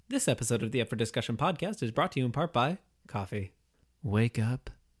This episode of the Up for Discussion podcast is brought to you in part by coffee. Wake up,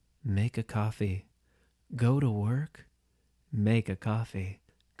 make a coffee. Go to work, make a coffee.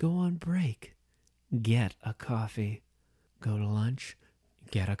 Go on break, get a coffee. Go to lunch,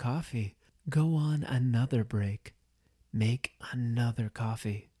 get a coffee. Go on another break, make another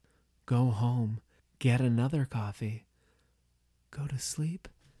coffee. Go home, get another coffee. Go to sleep.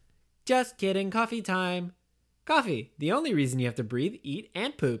 Just kidding, coffee time. Coffee, the only reason you have to breathe, eat,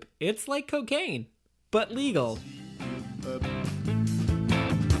 and poop. It's like cocaine, but legal.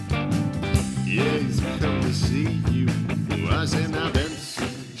 Yeah, he's come to see you. I say now,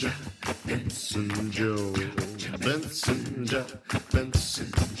 Benson Joe, Benson Joe, Benson Joe,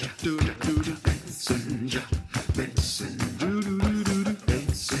 Benson Joe, do do do do, Benson Joe, Benson do do do do do,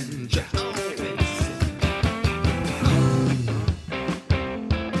 Benson Joe.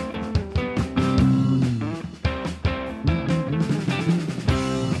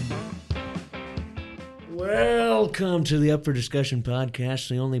 Welcome to the Up for Discussion podcast,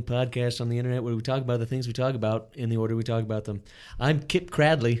 the only podcast on the internet where we talk about the things we talk about in the order we talk about them. I'm Kip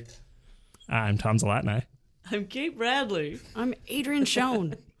Cradley. I'm Tom Zalatni. I'm Kate Bradley. I'm Adrian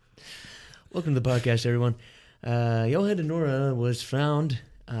Schoen. Welcome to the podcast, everyone. Johan de Nora was found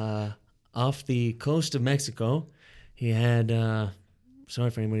off the coast of Mexico. He had, sorry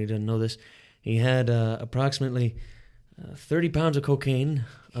for anyone who doesn't know this, he had approximately 30 pounds of cocaine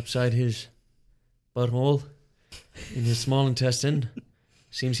upside his butthole in his small intestine.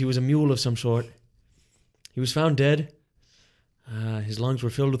 Seems he was a mule of some sort. He was found dead. His lungs were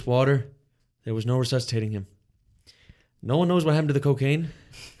filled with water. There was no resuscitating him. No one knows what happened to the cocaine.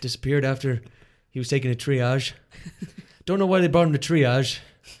 Disappeared after he was taken to triage. Don't know why they brought him to triage.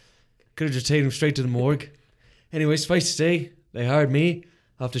 Could have just taken him straight to the morgue. Anyway, suffice to say, they hired me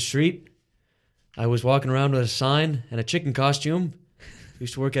off the street. I was walking around with a sign and a chicken costume.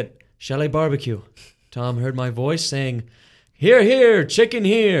 Used to work at Chalet Barbecue. Tom heard my voice saying, "Here, here, chicken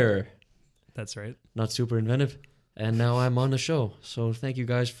here." That's right. Not super inventive. And now I'm on the show. So thank you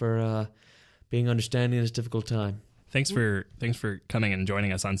guys for being understanding in this difficult time. Thanks for coming and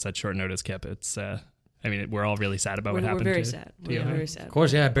joining us on such short notice, Kip. It's we're all really sad about what happened. We're very to sad. to We're Johan. very sad. Of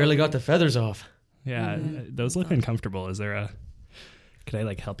course, yeah, I barely got the feathers off. Yeah, those look uncomfortable. Is there could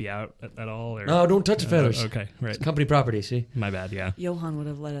I help you out at all? Or? No, don't touch the feathers. Okay, right. It's company property, see? My bad, yeah. Johan would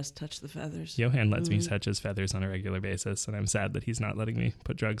have let us touch the feathers. Johan lets me touch his feathers on a regular basis, and I'm sad that he's not letting me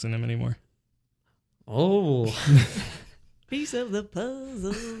put drugs in him anymore. Oh. Piece of the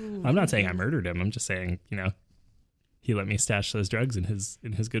puzzle. I'm not saying I murdered him. I'm just saying, he let me stash those drugs in his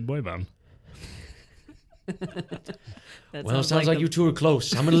good boy bum. Well, it sounds like you two are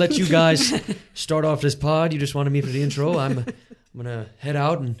close. I'm going to let you guys start off this pod. You just wanted me for the intro. I'm going to head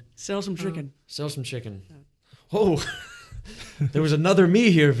out and Sell some chicken. sell some chicken. Oh, there was another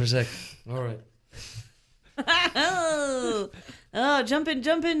me here for a sec. All right.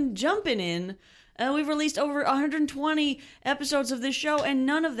 Jumping in. We've released over 120 episodes of this show, and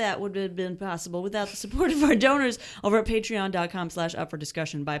none of that would have been possible without the support of our donors over at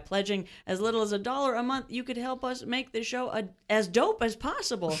patreon.com/upfordiscussion. By pledging as little as $1 a month, you could help us make this show as dope as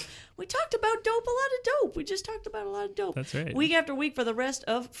possible. We talked about dope, a lot of dope. We just talked about a lot of dope. That's right. Week after week for the rest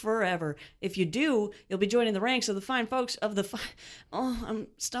of forever. If you do, you'll be joining the ranks of the fine folks of the Oh, I'm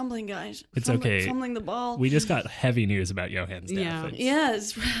stumbling, guys. It's okay. Fumbling the ball. We just got heavy news about Johan's death. Yeah, It's-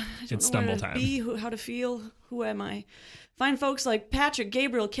 yes. It's stumble time. How to feel. Who am I? Find folks like Patrick,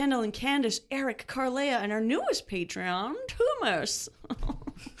 Gabriel, Kendall, and Candace, Eric, Carlea, and our newest Patreon, Thomas.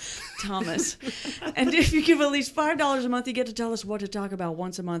 And if you give at least $5 a month, you get to tell us what to talk about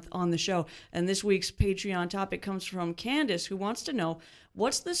once a month on the show. And this week's Patreon topic comes from Candace, who wants to know,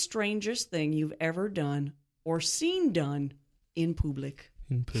 what's the strangest thing you've ever done or seen done in public?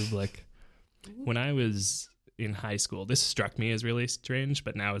 In public. When I was in high school, this struck me as really strange,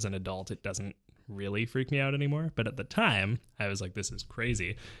 but now as an adult, it doesn't really freak me out anymore. But at the time, I was like, this is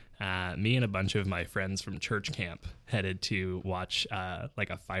crazy. Me and a bunch of my friends from church camp headed to watch a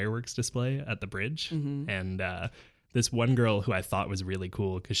fireworks display at the bridge. Mm-hmm. And this one girl who I thought was really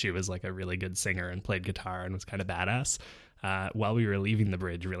cool because she was like a really good singer and played guitar and was kind of badass, while we were leaving the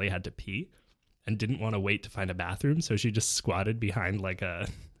bridge, really had to pee and didn't want to wait to find a bathroom. So she just squatted behind like a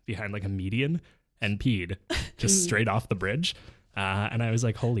median and peed just straight off the bridge. And I was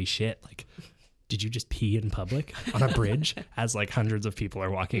like, holy shit, like, did you just pee in public on a bridge as like hundreds of people are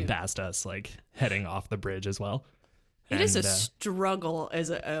walking past us, like heading off the bridge as well? It is a struggle as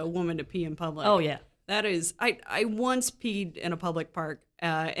a woman to pee in public. Oh, yeah. That is, I once peed in a public park,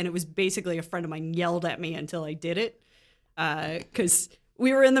 and it was basically a friend of mine yelled at me until I did it. Because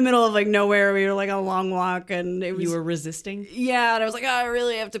we were in the middle of like nowhere. We were like on a long walk, and it was You were resisting? yeah. And I was like, I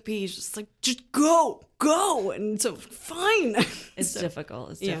really have to pee. She's just like, just go. And so fine. It's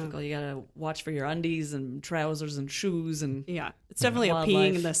difficult. It's yeah. difficult. You gotta watch for your undies and trousers and shoes and. Yeah, it's definitely a Wildlife.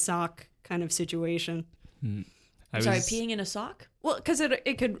 peeing in the sock kind of situation. Sorry, peeing in a sock? Well, because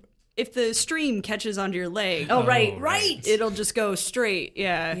it could, if the stream catches onto your leg, Oh, right. it'll just go straight.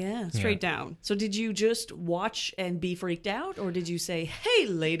 Yeah, Yeah. straight down. So did you just watch and be freaked out, or did you say, "Hey,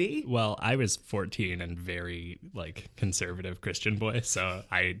 lady"? Well, I was 14 and very like conservative Christian boy, so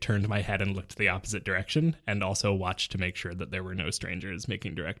I turned my head and looked the opposite direction, and also watched to make sure that there were no strangers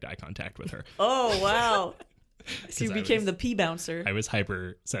making direct eye contact with her. Oh wow! So you 'Cause I became was- the pee bouncer. I was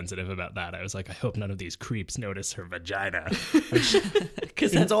hypersensitive about that. I was like, I hope none of these creeps notice her vagina.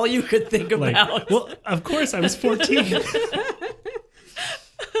 Because that's all you could think Like, about. well, of course, I was 14.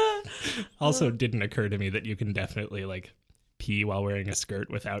 Also, it didn't occur to me that you can definitely like pee while wearing a skirt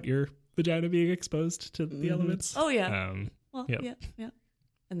without your vagina being exposed to the elements. Oh, yeah. Well, Yep. yeah.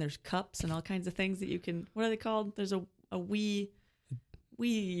 And there's cups and all kinds of things that you can. What are they called? There's a wee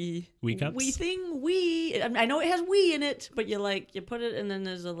cups? wee thing. Wee. I know it has wee in it, but you put it, and then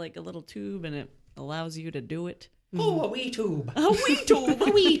there's a little tube, and it allows you to do it. Oh, a wee tube. A wee tube. A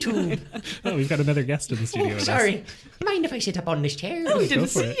wee tube. Oh, we've got another guest in the studio Oh, with sorry. us. Mind if I sit up on this chair? Oh, we Go didn't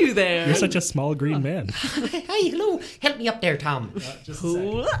for see it. you there. You're such a small green man. Hi, hello. Help me up there, Tom.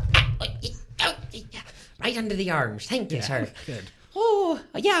 Cool. Right under the arms. Thank you, sir. Good. Oh,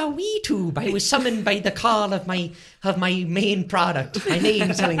 yeah, a wee tube. I was summoned by the call of my main product, my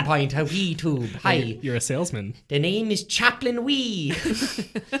main selling point, a wee tube. Hi. You're a salesman. The name is Chaplain Wee.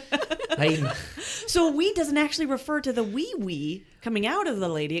 So wee doesn't actually refer to the wee coming out of the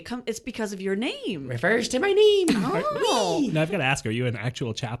lady. It's because of your name. refers to my name. Oh. Now I've got to ask: are you an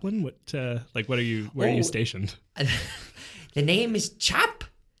actual chaplain? What are you? Where are you stationed? The name is Chap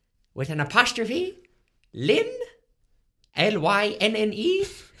with an apostrophe. Lynn. Lynne. Wee.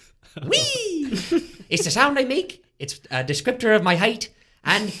 It's the sound I make. It's a descriptor of my height,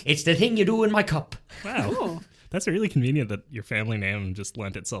 and it's the thing you do in my cup. Wow, that's really convenient that your family name just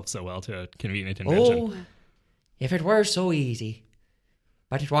lent itself so well to a convenient invention. Oh, if it were so easy.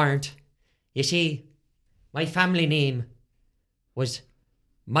 But it weren't. You see, my family name was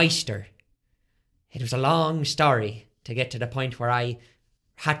Meister. It was a long story to get to the point where I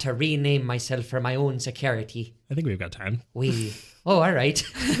had to rename myself for my own security. I think we've got time. Oh, all right.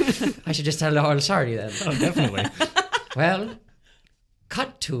 I should just tell the whole story then. Oh, definitely. Well,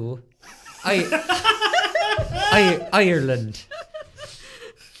 cut to Ireland.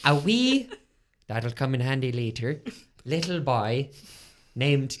 A wee, that'll come in handy later, little boy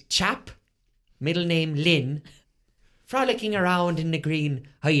named Chap, middle name Lynn, frolicking around in the green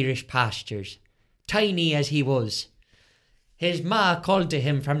Irish pastures, tiny as he was. His ma called to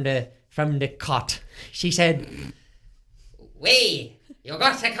him from the cot. She said, "Wee, you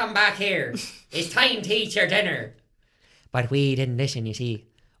got to come back here. It's time to eat your dinner." But we didn't listen, you see.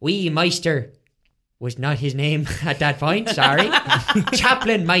 Wee Meister was not his name at that point, sorry.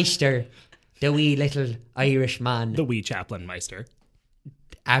 Chaplain Meister, the wee little Irish man. The wee chaplain meister.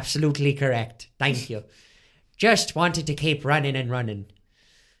 Absolutely correct. Thank you. Just wanted to keep running and running.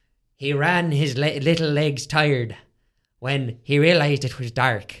 He ran his little legs tired when he realised it was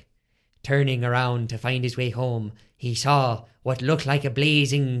dark. Turning around to find his way home, he saw what looked like a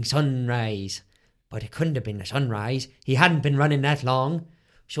blazing sunrise. But it couldn't have been a sunrise. He hadn't been running that long.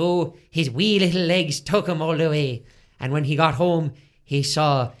 So his wee little legs took him all the way. And when he got home, he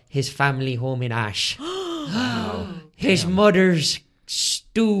saw his family home in ash. His mother's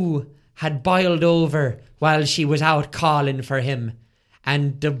stew had boiled over while she was out calling for him.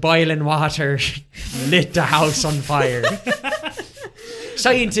 And the boiling water lit the house on fire.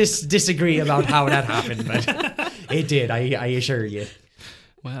 Scientists disagree about how that happened, but it did, I assure you.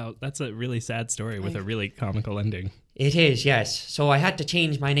 Wow, that's a really sad story with a really comical ending. It is, yes. So I had to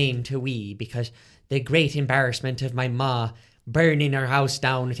change my name to Wee because the great embarrassment of my ma burning her house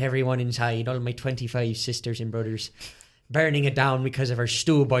down with everyone inside, all my 25 sisters and brothers, burning it down because of her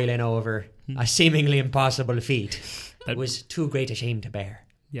stew boiling over, a seemingly impossible feat. That was too great a shame to bear.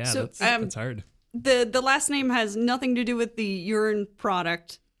 Yeah, So, that's hard. The last name has nothing to do with the urine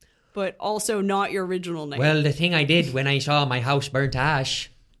product, but also not your original name. Well, the thing I did when I saw my house burnt to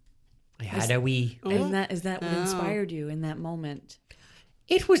ash, I had a wee. And is that what inspired you in that moment?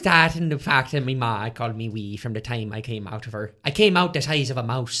 It was that and the fact that my ma called me wee from the time I came out of her. I came out the size of a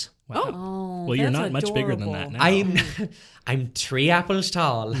mouse. Wow. Oh, Well, you're that's not much bigger than that adorable. now. I'm 3 apples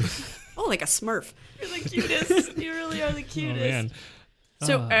tall. Oh, like a Smurf. You're the cutest. You really are the Oh, cutest. man.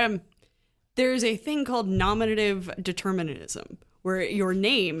 So, there's a thing called nominative determinism, where your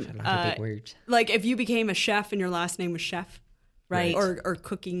name, A lot of big words. like if you became a chef and your last name was Chef, Right. or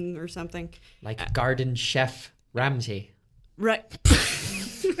cooking or something, Like Garden Chef Ramsay, right?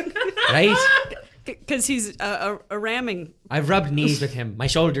 right? Because he's a ramming. I've rubbed knees with him. My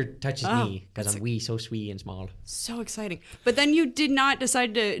shoulder touches Oh, me because I'm wee, so sweet and small. So exciting. But then you did not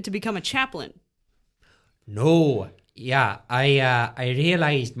decide to become a chaplain. No. Yeah, I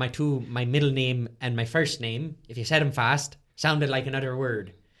realized my middle name and my first name, if you said them fast, sounded like another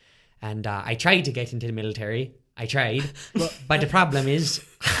word. And I tried to get into the military. I tried. But the problem is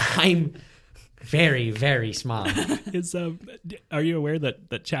I'm very, very small. Is are you aware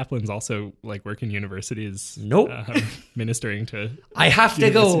that chaplains also like work in universities? Nope. Ministering to I have to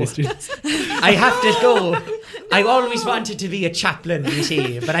go. university students? I have to go. I always wanted to be a chaplain, you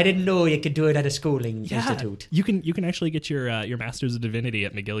see, but I didn't know you could do it at a schooling institute. You can actually get your Master's of Divinity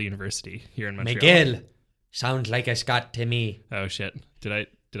at McGill University here in Montreal. McGill. Sounds like a Scot to me. Oh shit! Did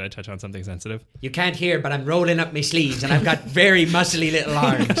I touch on something sensitive? You can't hear, but I'm rolling up my sleeves and I've got very muscly little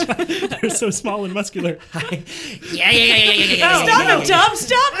arms. They're so small and muscular. Yeah. Stop him, Tom!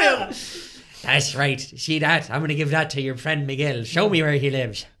 Stop him! That's right. See that? I'm going to give that to your friend Miguel. Show me where he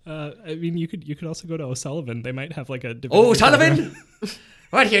lives. I mean, you could also go to O'Sullivan. They might have like a divinity Oh, program. Sullivan?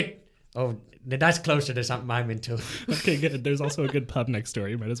 What here? Oh, that's closer to something I'm into. Okay, good. There's also a good pub next door.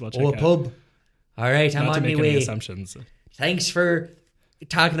 You might as well check Oh, a out. pub. All right, I'm Not to on my make any way. assumptions. Thanks for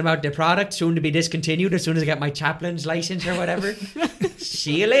talking about the product, soon to be discontinued as soon as I get my chaplain's license or whatever.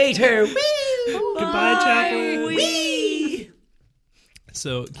 See you later. Woo! Goodbye, chaplain. Wee!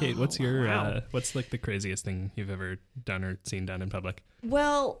 So, Kate, what's your what's like the craziest thing you've ever done or seen done in public?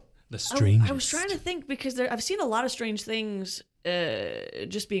 Well, The strangest. I was trying to think because I've seen a lot of strange things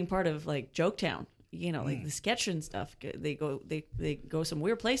just being part of like Joketown. You know, like the sketch and stuff. They go some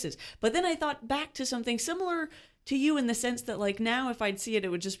weird places. But then I thought back to something similar to you in the sense that like now if I'd see it, it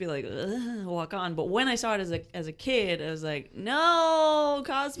would just be like walk on. But when I saw it as a kid, I was like, no,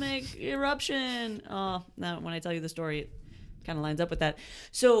 cosmic eruption. Oh, now when I tell you the story, it kind of lines up with that.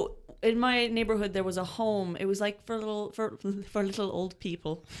 So in my neighborhood, there was a home. It was like for little old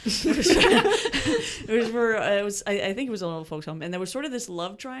people. I think it was an old folks home, and there was sort of this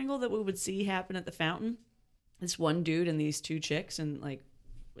love triangle that we would see happen at the fountain. This one dude and these two chicks, and like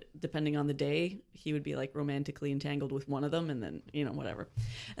depending on the day, he would be like romantically entangled with one of them, and then whatever.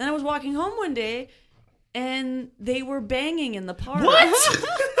 And I was walking home one day, and they were banging in the park.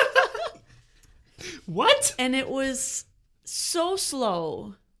 What? And it was so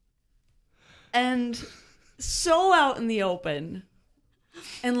slow and so out in the open,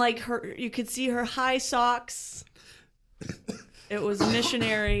 and like you could see her high socks. It was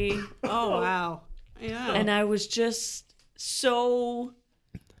missionary. Oh wow! Yeah. And I was just so,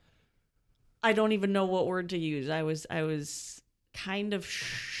 I don't even know what word to use. I was kind of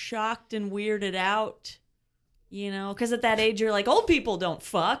shocked and weirded out, because at that age you're like, old people don't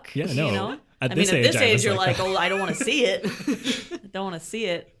fuck. Yeah, no. At At this this age, I age was you're like, like, oh, I don't want to see it. I don't want to see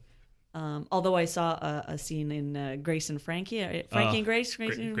it. Although I saw a scene in Grace and Frankie. Frankie and Grace.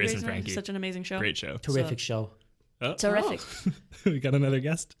 Grace and Frankie. Such an amazing show. Great show. Terrific show. Oh, Terrific. we got another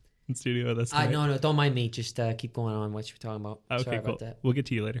guest in studio with us. tonight. No, don't mind me. Just keep going on what you're talking about. Okay, Sorry cool. about that. We'll get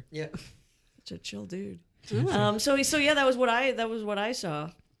to you later. Yeah. Such a chill dude. So yeah, that was what I saw.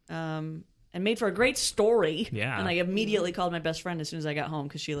 And made for a great story. Yeah. And I immediately called my best friend as soon as I got home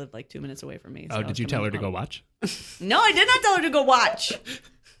because she lived like 2 minutes away from me. So I Did was you tell coming her to go home. watch? No, I did not tell her to go watch.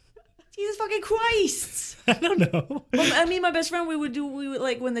 Jesus fucking Christ. I don't know. Well, me and my best friend, we would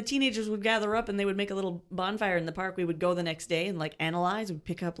like when the teenagers would gather up and they would make a little bonfire in the park, we would go the next day and like analyze. We'd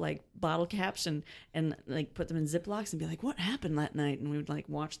pick up like bottle caps and like put them in Ziplocs and be like, what happened that night? And we would like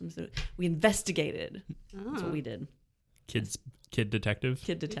watch them through. We investigated. That's what we did. Kid detective.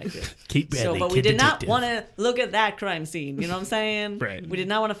 Kid detective. Kate Bradley. But we did not want to look at that crime scene. You know what I'm saying? Right. We did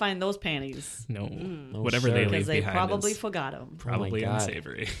not want to find those panties No. No, Whatever sir. they leave because they behind probably is forgot them. probably Oh my God.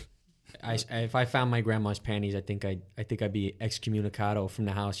 unsavory. If I found my grandma's panties, I think I'd be excommunicado from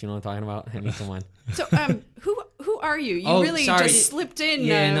the house. You know what I'm talking about? I mean, come on. So, who are you? You Oh, really sorry. just slipped in.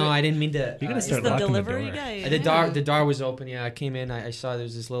 Yeah, no, I didn't mean to. You're gonna Is start the locking delivery the door. guy? The door was open. Yeah, I came in. I saw there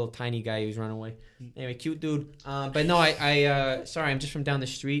was this little tiny guy who was running away. Anyway, cute dude. But no, I sorry, I'm just from down the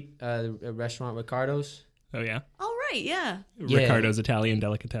street. The restaurant Ricardo's. Oh yeah. All right, yeah. Yeah. Ricardo's Italian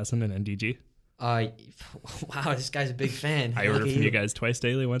Delicatessen and NDG. Wow, this guy's a big fan. I Look order at from you guys twice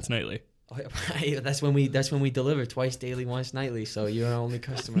daily, once nightly. That's when we deliver twice daily, once nightly. So you're our only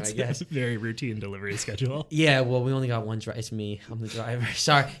customer, I guess. Very routine delivery schedule. Yeah, well, we only got one driver. It's me. I'm the driver.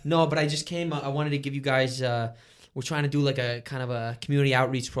 Sorry. No, but I just came. I wanted to give you guys a we're trying to do like a kind of a community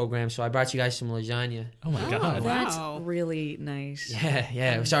outreach program. So I brought you guys some lasagna. Oh my god. That's Wow. really nice.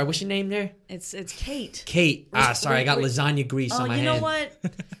 Yeah. Sorry, what's your name there? It's Kate. Kate. Sorry, I got wait. lasagna grease Oh, on my you know hand. what?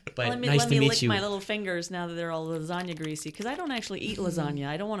 But let me nice to meet lick you. my little fingers now that they're all lasagna greasy because I don't actually eat lasagna.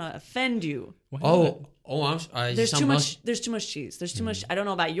 I don't want to offend you. Why not? I'm sorry. There's too much. There's too much cheese. There's too much. I don't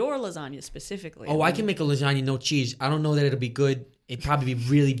know about your lasagna specifically. Oh, I can make a lasagna no cheese. I don't know that it'll be good. It'd probably be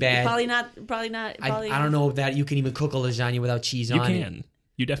really bad. Probably not. Probably. I don't know that you can even cook a lasagna without cheese You on can. it.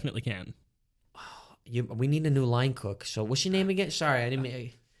 You definitely can. We need a new line cook. So what's your name again? Sorry, I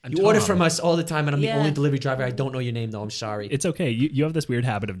didn't. I'm You order Tom. from us all the time, and I'm Yeah. the only delivery driver. I don't know your name though. I'm sorry. It's okay. You have this weird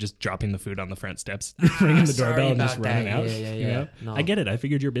habit of just dropping the food on the front steps, ringing the sorry doorbell, and just about running that. out. Yeah. you know? No. I get it. I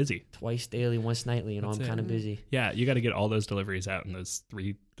figured you're busy. Twice daily, once nightly. You know, That's I'm it. kind of busy. Yeah, you got to get all those deliveries out in those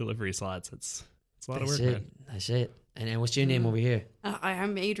 3 delivery slots. It's a lot That's of work, it. man. That's it. And then what's your name over here?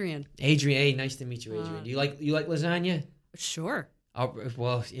 I'm Adrian. Adrian. Hey, nice to meet you, Adrian. Do you like lasagna? Sure.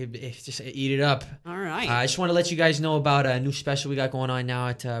 Well, just eat it up. All right. I just want to let you guys know about a new special we got going on now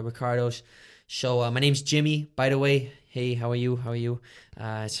at Ricardo's. So my name's Jimmy, by the way. Hey, how are you?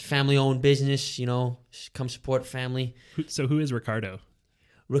 It's a family-owned business, you know. Come support family. So who is Ricardo?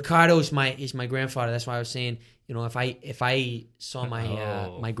 Ricardo is my grandfather. That's why I was saying, you know, if I saw my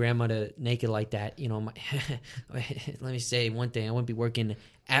my grandmother naked like that, you know, let me say one thing: I wouldn't be working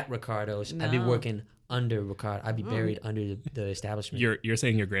at Ricardo's. I'd be No. working under Ricardo. I'd be buried under the establishment. You're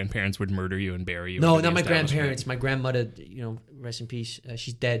saying your grandparents would murder you and bury you? No, under not the my establishment? grandparents. My grandmother, you know, rest in peace.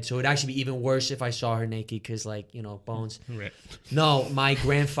 She's dead. So it'd actually be even worse if I saw her naked, because, like, you know, bones. Right. No, my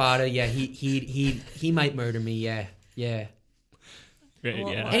grandfather. Yeah, he might murder me. Yeah. Right,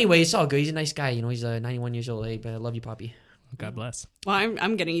 Well, yeah. Anyway, it's all good. He's a nice guy. You know, he's 91 years old. Hey, but I love you, Poppy. God bless. Well,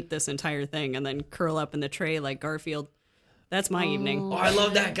 I'm gonna eat this entire thing and then curl up in the tray like Garfield. That's my evening. Oh, I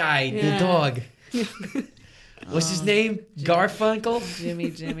love that guy. Yeah. The dog. What's his name? Garfunkel.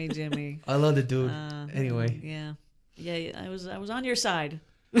 Jimmy. I love the dude. Anyway, Yeah. I was on your side.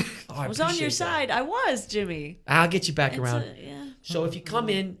 oh, I was on your appreciate that. side. I was, Jimmy. I'll get you back It's around. yeah. So if you come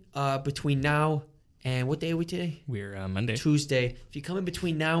in between now and what day are we today? We're Monday. Tuesday. If you come in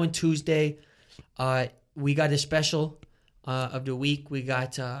between now and Tuesday, we got a special of the week. We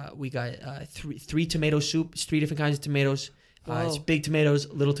got three tomato soups, 3 different kinds of tomatoes. It's Whoa. big tomatoes,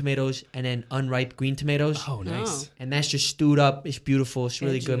 little tomatoes, and then unripe green tomatoes. Oh, nice. And that's just stewed up. It's beautiful. It's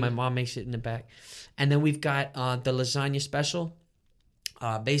really good. Edgy. My mom makes it in the back. And then we've got the lasagna special.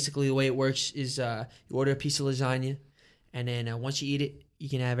 Basically, the way it works is you order a piece of lasagna, and then once you eat it, you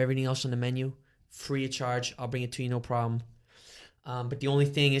can have everything else on the menu free of charge. I'll bring it to you, no problem. But the only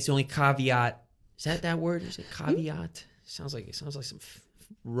thing is, the only caveat, is that word? Is it caveat? Sounds like some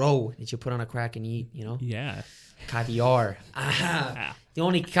roe that you put on a crack and eat, you know? Yeah. Caviar. The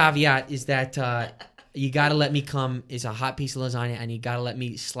only caveat is that you gotta let me come is a hot piece of lasagna, and you gotta let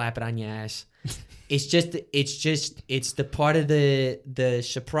me slap it on your ass. It's the part of the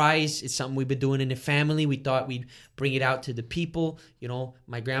surprise. It's something we've been doing in the family. We thought we'd bring it out to the people. You know,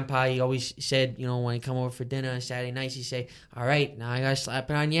 my grandpa, he always said, you know, when he come over for dinner on Saturday nights, he'd say, all right, now I gotta slap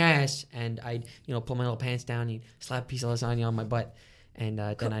it on your ass. And I'd, you know, pull my little pants down, he'd slap a piece of lasagna on my butt. And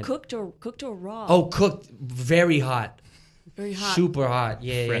then I'd... Cooked or raw? Oh, cooked, very hot. very hot. Super hot.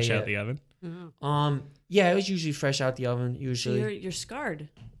 Yeah, Fresh yeah, out the oven. yeah, it was usually fresh out the oven, So usually. you're scarred,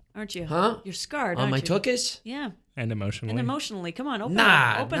 aren't you? Huh? You're scarred, On aren't my you? tuchus? Yeah. And emotionally. And emotionally, come on, open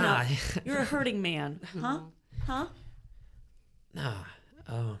Nah, up. Open nah. up. You're a hurting man, huh? Huh? Nah.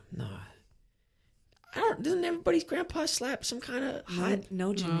 Oh, no. Doesn't everybody's grandpa slap some kind of hot?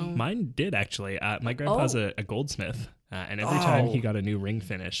 No, Jimmy. Mine did, actually. My grandpa's a goldsmith. And every time he got a new ring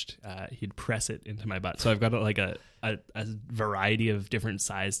finished, he'd press it into my butt. So I've got like a variety of different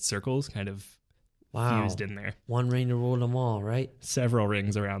sized circles kind of Wow. fused in there. One ring to rule them all, right? Several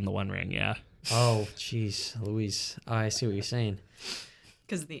rings around the one ring, yeah. Oh, jeez, Louise. Oh, I see what you're saying.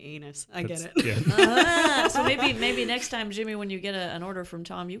 Because of the anus. I get it. Yeah. So maybe next time, Jimmy, when you get an order from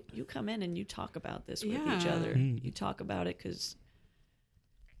Tom, you come in and you talk about this with each Yeah. other. You talk about it because.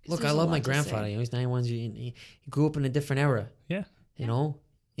 Look, I love my grandfather. You know, he's 91. He grew up in a different era. Yeah. You know,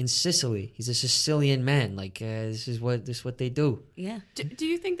 in Sicily. He's a Sicilian man. Like this is what they do. Yeah. Do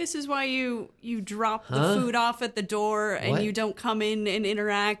you think this is why you drop Huh? the food off at the door and What? you don't come in and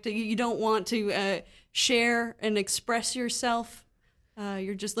interact? You don't want to share and express yourself?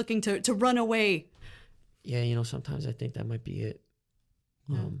 You're just looking to run away. Yeah, you know, sometimes I think that might be it.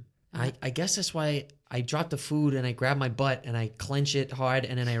 I guess that's why I drop the food and I grab my butt and I clench it hard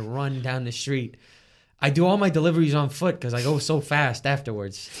and then I run down the street. I do all my deliveries on foot because I go so fast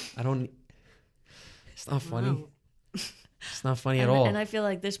afterwards. I don't. It's not funny. Wow. It's not funny at and, all. and I feel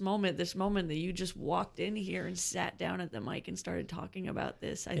like this moment that you just walked in here and sat down at the mic and started talking about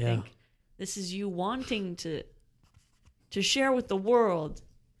this, I think this is you wanting to share with the world.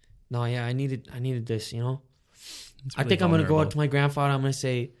 No, yeah, I needed this, you know. It's I really think I'm gonna go vulnerable. up to my grandfather. I'm gonna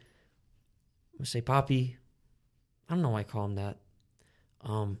say, Poppy. I don't know why I call him that.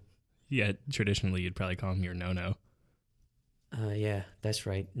 Yeah, traditionally you'd probably call him your no-no. Yeah, that's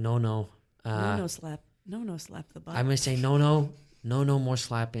right. No. No slap the butt. I'm gonna say no more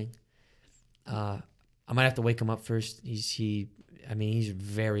slapping. I might have to wake him up first. He's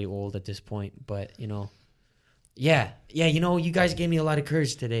very old at this point, but you know, yeah. You know, you guys gave me a lot of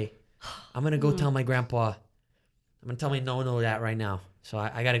courage today. I'm gonna go tell my grandpa. I'm gonna tell my no that right now. So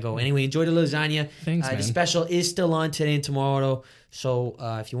I gotta go. Anyway, enjoy the lasagna. Thanks, The man. special is still on today and tomorrow. So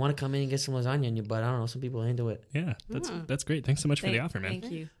if you want to come in and get some lasagna in your butt, I don't know, some people are into it. Yeah, that's great. Thanks so much for the offer, man.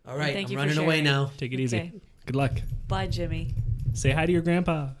 Thank you. All right, Thank I'm you for running away sharing. now. Take it easy. Okay. Good luck. Bye, Jimmy. Say hi to your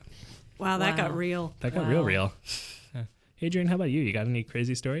grandpa. Wow, that got Wow. real. That got Wow. real. Adrian, how about you? You got any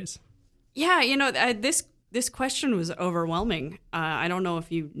crazy stories? Yeah, you know, this question was overwhelming. I don't know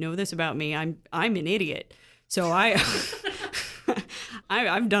if you know this about me. I'm an idiot, so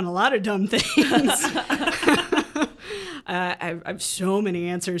I've done a lot of dumb things. I have so many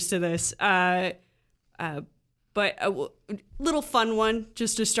answers to this. But a little fun one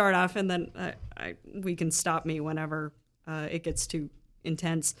just to start off, and then we can stop me whenever it gets too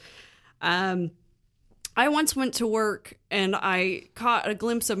intense. I once went to work and I caught a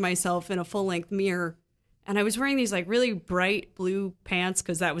glimpse of myself in a full-length mirror, and I was wearing these like really bright blue pants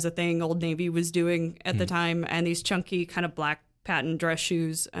because that was a thing Old Navy was doing at the time, and these chunky kind of black patent dress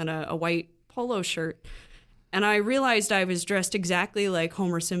shoes and a white polo shirt. And I realized I was dressed exactly like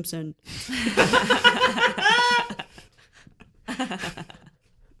Homer Simpson.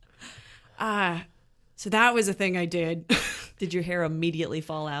 So that was a thing I did. Did your hair immediately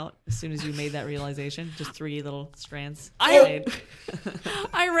fall out as soon as you made that realization? Just 3 little strands. I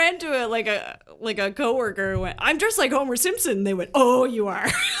ran to a coworker and went, "I'm dressed like Homer Simpson." And they went, "Oh, you are."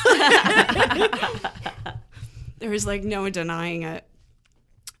 There was like no denying it.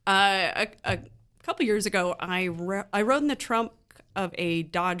 A couple years ago, I rode in the trunk of a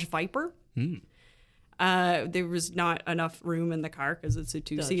Dodge Viper. There was not enough room in the car because it's a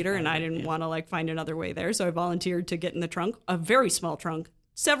 2-seater, and I didn't want to like find another way there. So I volunteered to get in the trunk, a very small trunk,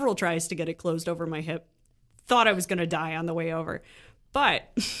 several tries to get it closed over my hip. Thought I was going to die on the way over.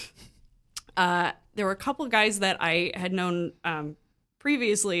 But there were a couple of guys that I had known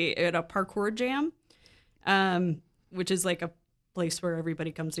previously at a parkour jam, which is like a place where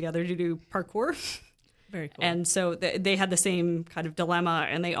everybody comes together to do parkour. Very cool. And so they had the same kind of dilemma,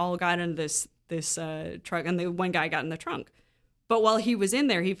 and they all got in this truck, and the one guy got in the trunk. But while he was in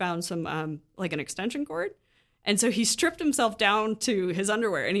there, he found some like an extension cord, and so he stripped himself down to his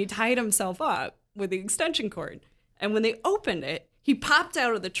underwear and he tied himself up with the extension cord. And when they opened it, he popped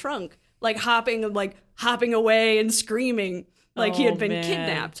out of the trunk like hopping away and screaming like he had been man.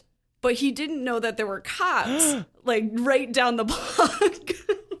 kidnapped. But he didn't know that there were cops like right down the block.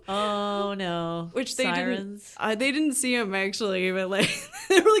 Oh no! Which they Sirens. didn't. They didn't see him actually, but like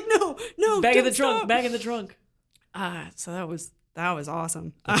they were like, "No, Back in don't the trunk. stop." Back in the trunk. So that was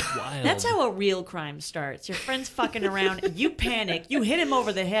awesome. Wild. That's how a real crime starts. Your friend's fucking around. You panic. You hit him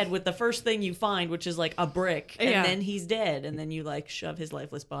over the head with the first thing you find, which is like a brick, and Yeah. then he's dead. And then you like shove his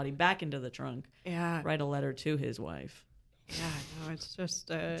lifeless body back into the trunk. Yeah, Write a letter to his wife. yeah. No, it's just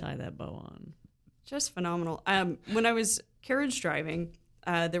Tie that bow on. just phenomenal. When I was carriage driving,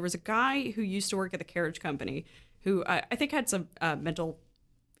 there was a guy who used to work at the carriage company who I think had some mental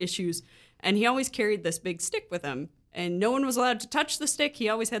issues, and he always carried this big stick with him, and no one was allowed to touch the stick. He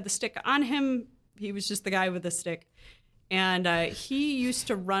always had the stick on him. He was just the guy with the stick. And he used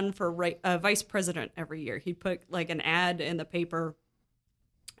to run for vice president every year. He'd put like an ad in the paper,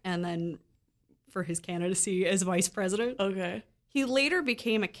 and then for his candidacy as vice president. Okay. He later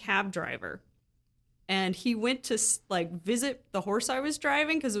became a cab driver, and he went to like visit the horse I was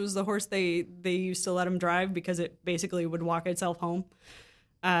driving because it was the horse they used to let him drive because it basically would walk itself home,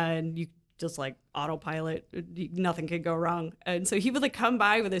 and you just like autopilot, nothing could go wrong. And so he would like come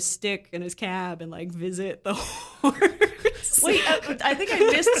by with his stick in his cab and like visit the horse. Wait, I think I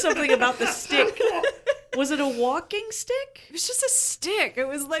missed something about the stick. Was it a walking stick? It was just a stick. It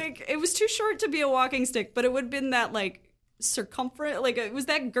was too short to be a walking stick, but it would have been that like circumference, like it was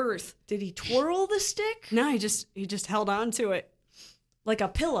that girth. Did he twirl the stick? No, he just held on to it. Like a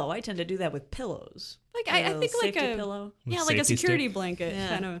pillow. I tend to do that with pillows. Like A I little think like safety a pillow. yeah, like a Safety security stick. blanket Yeah.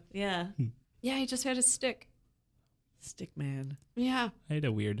 kind of. Yeah. Yeah, he just had a stick. Stick man. Yeah. I had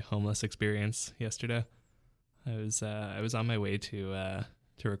a weird homeless experience yesterday. I was on my way to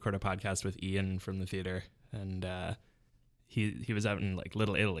record a podcast with Ian from the theater, and he was out in like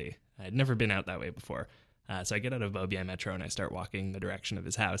Little Italy. I'd never been out that way before. So I get out of Beaubien Metro and I start walking the direction of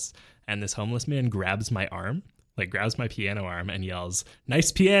his house, and this homeless man grabs my arm, like grabs my piano arm and yells,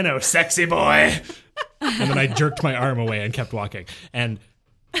 "Nice piano, sexy boy!" And then I jerked my arm away and kept walking. And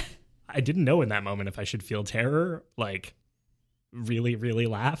I didn't know in that moment if I should feel terror, like really, really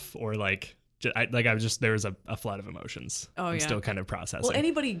laugh, or like I was just, there was a flood of emotions. Oh, I'm yeah. still kind of processing. Well,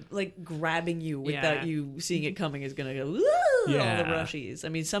 anybody like grabbing you without Yeah. you seeing it coming is gonna go all Yeah. the rushies. I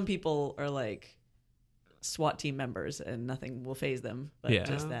mean, some people are like SWAT team members and nothing will phase them, but Yeah.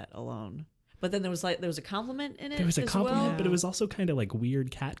 just that alone. But then there was a compliment in it. There was a as compliment, well. but it was also kind of like weird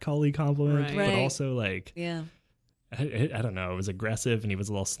catcally compliment, Right. but Right. also like Yeah. I don't know. It was aggressive and he was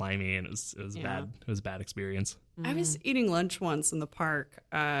a little slimy, and it was Yeah. bad. It was a bad experience. I was eating lunch once in the park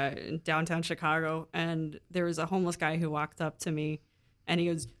in downtown Chicago, and there was a homeless guy who walked up to me, and he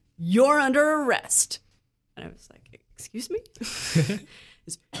goes, "You're under arrest." And I was like, "Excuse me?" He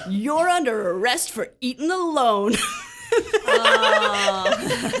goes, "You're under arrest for eating alone."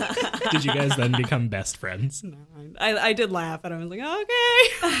 Did you guys then become best friends? No, I did laugh, and I was like, "Okay,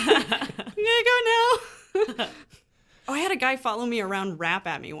 I'm gonna go now." Oh, I had a guy follow me around, rap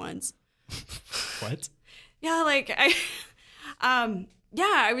at me once. What? Yeah, like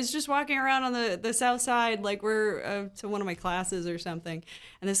I was just walking around on the south side, like we're to one of my classes or something,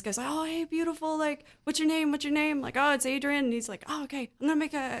 and this guy's like, "Oh, hey, beautiful, like, what's your name? What's your name?" Like, "Oh, it's Adrian," and he's like, "Oh, okay, I'm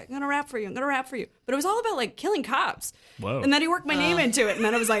gonna rap for you. I'm gonna rap for you." But it was all about like killing cops. Whoa. And then he worked my name into it, and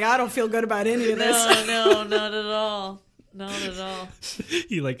then I was like, I don't feel good about any of this. No, not at all. Not at all.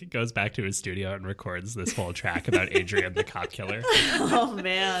 He like goes back to his studio and records this whole track about Adrian the cop killer. Oh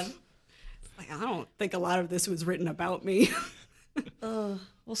man. Like, I don't think a lot of this was written about me. Well,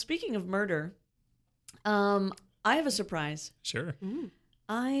 speaking of murder, I have a surprise. Sure.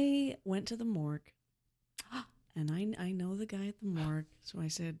 I went to the morgue, and I know the guy at the morgue. So I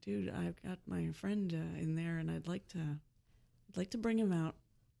said, "Dude, I've got my friend in there, and I'd like to bring him out."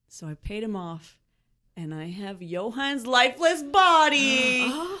 So I paid him off, and I have Johann's lifeless body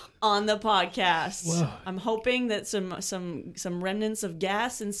on the podcast. Whoa. I'm hoping that some remnants of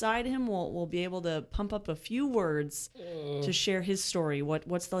gas inside him will be able to pump up a few words to share his story.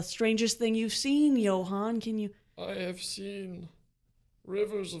 What's the strangest thing you've seen, Johann? Can you? I have seen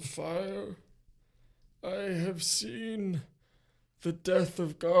rivers of fire. I have seen the death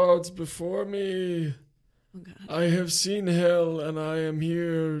of gods before me. Oh God. I have seen hell, and I am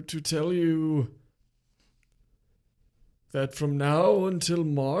here to tell you that from now until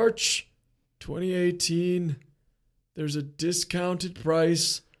March 2018, there's a discounted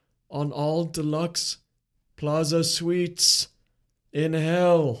price on all deluxe Plaza suites in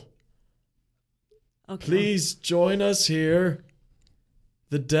hell. Okay. Please join us here.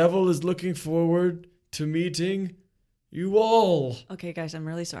 The devil is looking forward to meeting you all. Okay, guys, I'm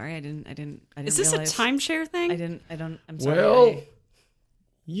really sorry. I didn't Is this realize. a timeshare thing? I'm sorry. Well,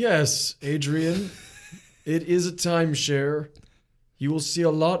 yes, Adrian, it is a timeshare. You will see a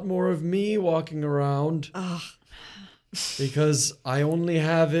lot more of me walking around because I only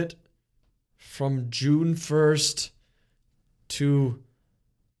have it from June 1st to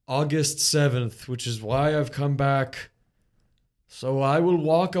August 7th, which is why I've come back. So I will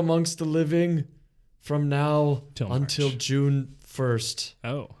walk amongst the living from now Till until March. June 1st.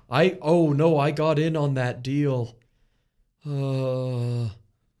 Oh. I got in on that deal. So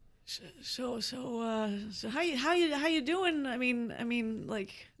how you doing? I mean,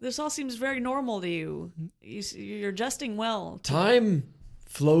 like this all seems very normal to you. You're adjusting well. Time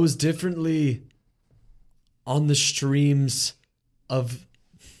flows differently on the streams of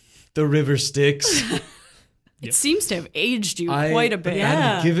the River Styx. It seems to have aged you quite a bit.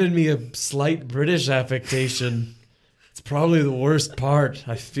 Yeah. And given me a slight British affectation. It's probably the worst part.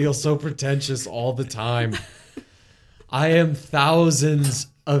 I feel so pretentious all the time. I am thousands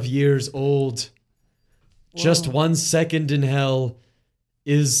of years old. Just 1 second in hell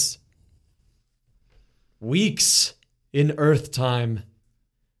is weeks in Earth time.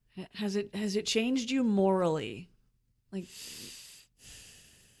 Has it changed you morally? Like,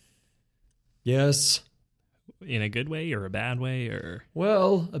 Yes. In a good way or a bad way, or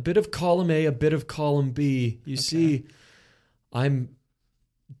Well, a bit of column A, a bit of column B. You see, I'm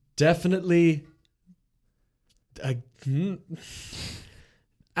definitely.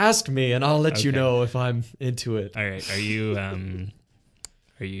 Ask me, and I'll let you Okay. know if I'm into it. all right? Are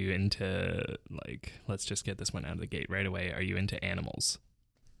you into, like, let's just get this one out of the gate right away. Are you into animals?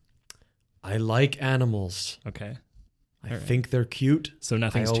 I like animals. Okay. I think they're cute. So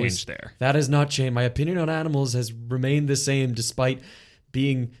nothing's I always- changed there. That has not changed. My opinion on animals has remained the same despite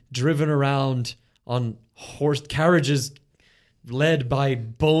being driven around on horse carriages led by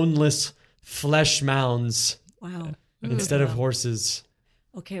boneless flesh mounds Wow. instead of horses.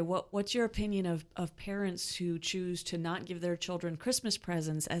 Okay, what's your opinion of parents who choose to not give their children Christmas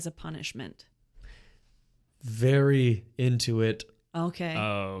presents as a punishment? Very into it. Okay.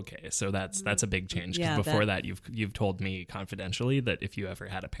 Oh, okay. So that's a big change. 'Cause Yeah, before that, you've told me confidentially that if you ever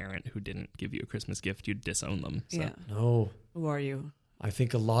had a parent who didn't give you a Christmas gift, you'd disown them. So. Yeah. No, Who are you? I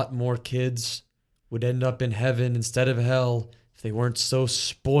think a lot more kids would end up in heaven instead of hell if they weren't so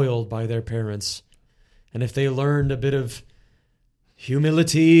spoiled by their parents. And if they learned a bit of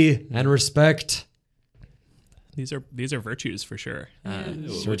humility and respect. These are virtues for sure.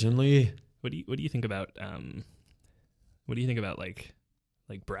 Certainly. What do you think about like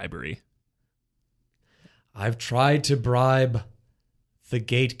bribery? I've tried to bribe the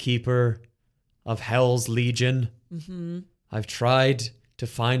gatekeeper of Hell's Legion. Mm-hmm. I've tried to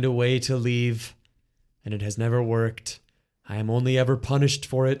find a way to leave, and it has never worked. I am only ever punished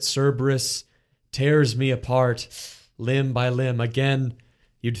for it. Cerberus tears me apart, limb by limb. Again,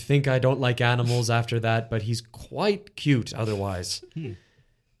 you'd think I don't like animals after that, but he's quite cute otherwise.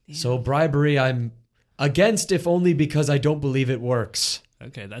 So bribery, I'm against, if only because I don't believe it works.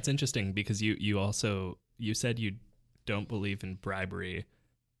 Okay, that's interesting because you said you don't believe in bribery,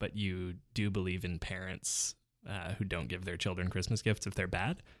 but you do believe in parents who don't give their children Christmas gifts if they're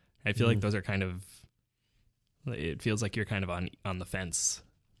bad. I feel like those are kind of. It feels like you're kind of on the fence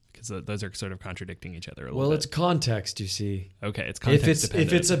because those are sort of contradicting each other a little Well, bit. it's context, you see. Okay, it's context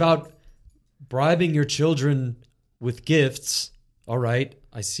dependent. If it's about bribing your children with gifts, all right,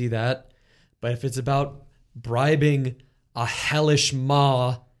 I see that. But if it's about bribing a hellish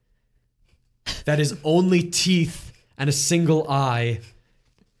maw that is only teeth and a single eye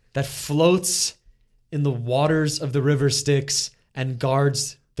that floats in the waters of the river Styx and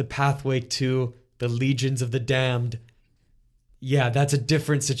guards the pathway to the legions of the damned, yeah, that's a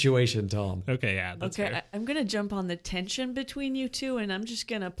different situation, Tom. Okay, yeah, that's Okay, fair. I'm going to jump on the tension between you two, and I'm just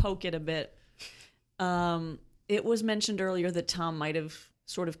going to poke it a bit. It was mentioned earlier that Tom might have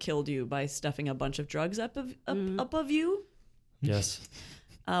sort of killed you by stuffing a bunch of drugs up of you. Yes.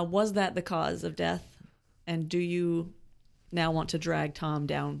 Was that the cause of death? And do you now want to drag Tom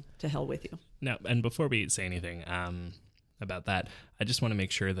down to hell with you? No, and before we say anything about that, I just want to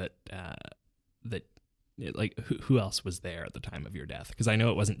make sure that who else was there at the time of your death? Because I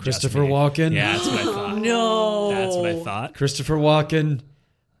know it wasn't Christopher just me. Walken. Yeah, that's what I thought. No. That's what I thought. Christopher Walken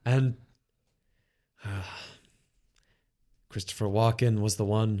and Christopher Walken was the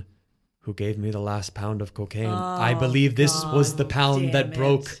one who gave me the last pound of cocaine. I believe this was the pound that damn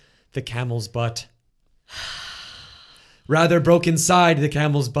broke it. the camel's butt. Rather broke inside the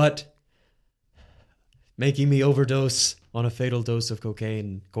camel's butt, making me overdose on a fatal dose of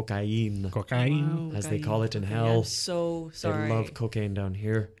cocaine, Cocaine. as they call it in Okay, hell. I'm so sorry. They love cocaine down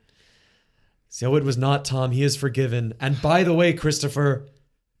here. So it was not Tom. He is forgiven. And by the way, Christopher,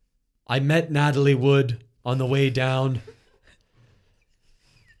 I met Natalie Wood on the way down.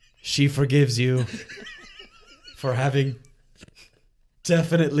 She forgives you for having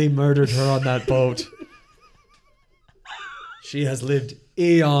definitely murdered her on that boat. She has lived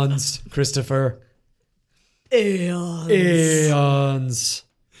eons, Christopher. Eons.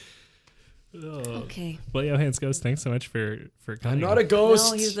 Okay. Well, Johannes Ghost, thanks so much for coming. I'm not a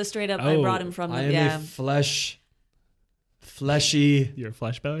ghost. No, he's the straight up. I Oh, brought him from I the. am Yeah. a fleshy. Your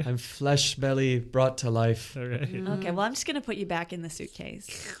flesh belly. I'm flesh belly brought to life. All right. Okay, well, I'm just going to put you back in the suitcase.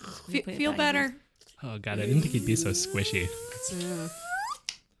 Feel better. Oh god, I didn't think he'd be so squishy.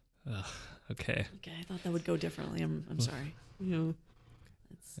 Ugh, okay. Okay, I thought that would go differently. I'm sorry. Yeah.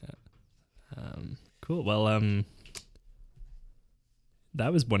 Cool. Well,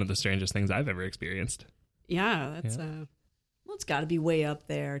 that was one of the strangest things I've ever experienced. Yeah, that's Well, it's got to be way up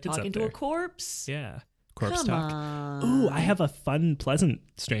there. up Talking to there. a corpse. Yeah. Corpse Come talk. on. Ooh, I have a fun, pleasant,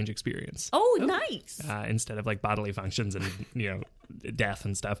 strange experience. Oh, nice. Instead of like bodily functions and death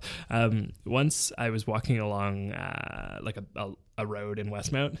and stuff. Once I was walking along like a road in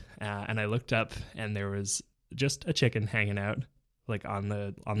Westmount, and I looked up and there was just a chicken hanging out like on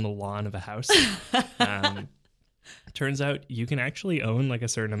the lawn of a house. Turns out you can actually own like a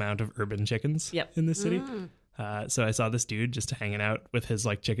certain amount of urban chickens in the city. So I saw this dude just hanging out with his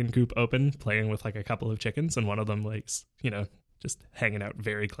like chicken coop open, playing with like a couple of chickens, and one of them like just hanging out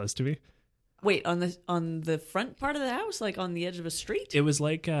very close to me. Wait, on the front part of the house, like on the edge of a street? It was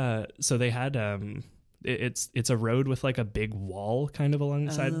like so they had It's a road with like a big wall kind of along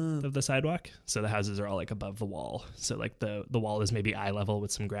the side of the sidewalk. So the houses are all like above the wall. So like the wall is maybe eye level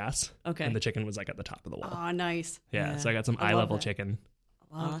with some grass. Okay. And the chicken was like at the top of the wall. Oh, nice. Yeah. Yeah. So I got some I eye love level that. chicken.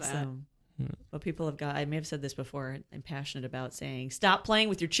 Love that. Awesome. What people have got, I may have said this before, I'm passionate about saying, stop playing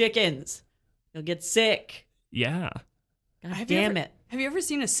with your chickens. You'll get sick. Yeah. God Have you damn ever- it. Have you ever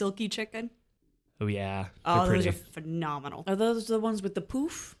seen a silky chicken? Oh yeah. Oh, They're those pretty. are phenomenal. Are those the ones with the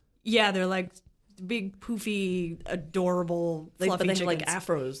poof? Yeah, they're like big, poofy, adorable, Like, fluffy but they have chickens. like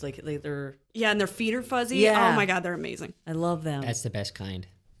afros. Like they're, Yeah, and their feet are fuzzy. Yeah. Oh my god, they're amazing. I love them. That's the best kind.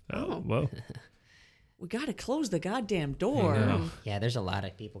 Oh, whoa. We got to close the goddamn door. I know. Yeah, there's a lot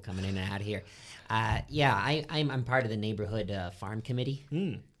of people coming in and out here. I'm part of the neighborhood farm committee.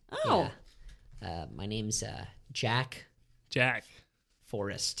 Oh, My name's Jack Jack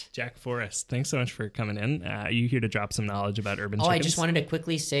Forrest. Forrest. Thanks so much for coming in. Are you here to drop some knowledge about urban Oh, chickens? I just wanted to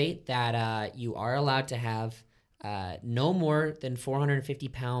quickly say that you are allowed to have no more than 450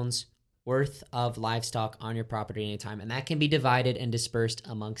 pounds worth of livestock on your property at any time, and that can be divided and dispersed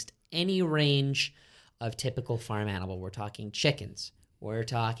amongst any range of typical farm animal. We're talking chickens. We're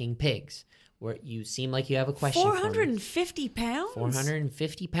talking pigs. You seem like you have a question. 450 pounds?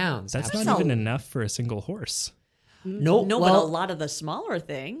 450 pounds. That's Absolutely. not even enough for a single horse. No, No, well, but a lot of the smaller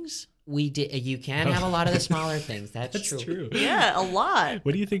things. we did. You can have a lot of the smaller things. That's, true. Yeah, a lot.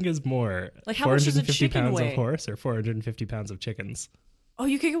 What do you think is more? Like, how much does a 450 chicken pounds weigh? of horse or 450 pounds of chickens? Oh,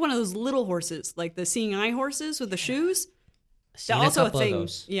 you could get one of those little horses, like the seeing eye horses with the shoes. Seen also a couple thing. Of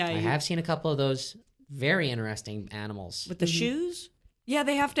those. Yeah, I you- have seen a couple of those very interesting animals. With the shoes? Yeah,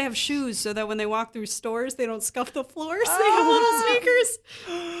 they have to have shoes so that when they walk through stores, they don't scuff the floors. They have little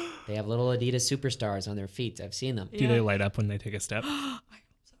sneakers. They have little Adidas superstars on their feet. I've seen them. Do they light up when they take a step?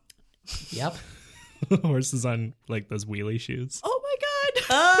 Yep. Horses on like those wheelie shoes. Oh my god.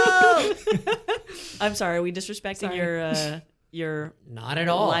 Oh! I'm sorry, are we disrespecting Sorry. your Not at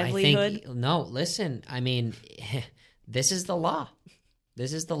all. livelihood? I think no. Listen, I mean, this is the law.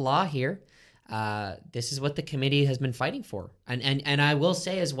 This is the law here. This is what the committee has been fighting for, and I will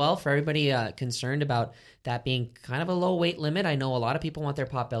say as well for everybody concerned about that being kind of a low weight limit. I know a lot of people want their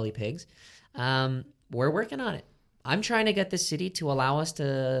potbelly pigs. We're working on it. I'm trying to get the city to allow us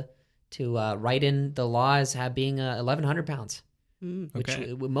to write in the law as being 1,100 pounds, which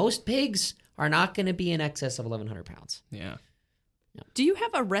Okay. most pigs are not going to be in excess of 1,100 pounds. Yeah. Do you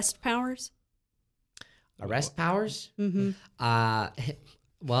have arrest powers? Arrest powers? Mm-hmm.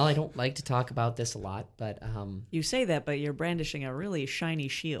 Well, I don't like to talk about this a lot, but You say that, but you're brandishing a really shiny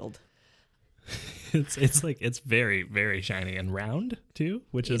shield. It's like it's very, very shiny and round too,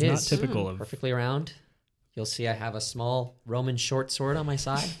 which is it not is typical of perfectly round. You'll see I have a small Roman short sword on my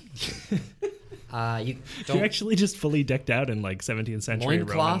side. You You're don't actually just fully decked out in like 17th century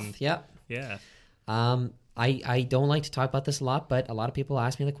loincloth. Roman. Yep. Yeah. I don't like to talk about this a lot, but a lot of people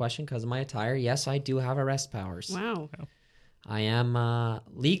ask me the question because of my attire. Yes, I do have arrest powers. Wow. I am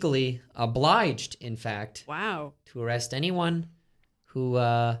legally obliged, in fact, Wow. to arrest anyone who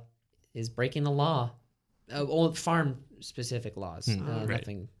is breaking the law. Old farm-specific laws, right.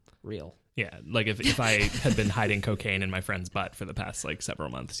 nothing real. Yeah. Like if I had been hiding cocaine in my friend's butt for the past like several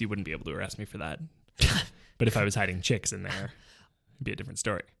months, you wouldn't be able to arrest me for that. But if I was hiding chicks in there, it'd be a different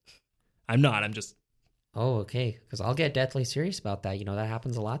story. I'm not. I'm just. Oh, okay. Because I'll get deathly serious about that. You know, that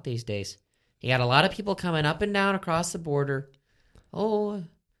happens a lot these days. You got a lot of people coming up and down across the border. Oh,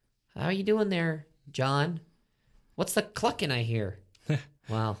 how are you doing there, John? What's the clucking I hear?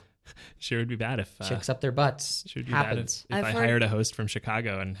 Well, Sure would be bad if. chicks up their butts. Sure would be Happens. bad if I've I heard- hired a host from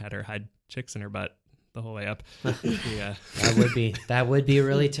Chicago and had her hide chicks in her butt the whole way up. Yeah. That would be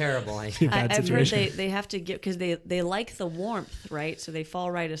really terrible. I've heard situation. they have to get, because they like the warmth, right? So they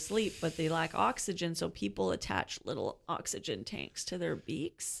fall right asleep, but they lack oxygen. So people attach little oxygen tanks to their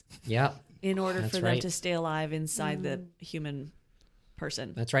beaks Yep, in order That's for them right. to stay alive inside the human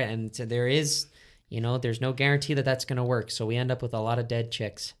person. that's right. And so there is, there's no guarantee that that's going to work. So we end up with a lot of dead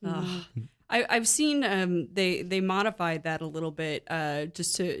chicks. Ugh. I've seen they modified that a little bit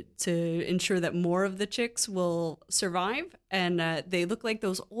just to ensure that more of the chicks will survive, and they look like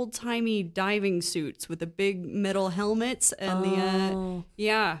those old timey diving suits with the big metal helmets and Oh.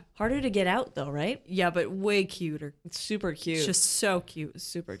 yeah, Harder to get out though, right? but way cuter. It's super cute. It's just so cute.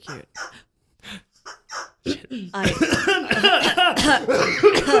 super cute.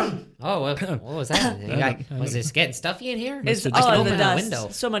 Oh, what was that? Was this getting stuffy in here? It's Must have just the opened a dust. window.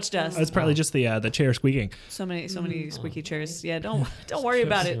 So much dust. It's probably just the chair squeaking. So many squeaky chairs. Yeah, don't worry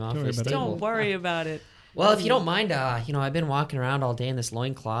about it. Off worry this about it. table. Don't worry about it. Well, if you don't mind, I've been walking around all day in this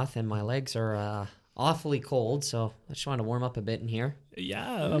loincloth and my legs are awfully cold, so I just want to warm up a bit in here.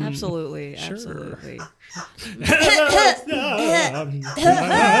 Yeah. Absolutely, sure. absolutely.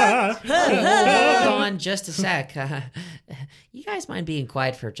 Hold on just a sec. You guys mind being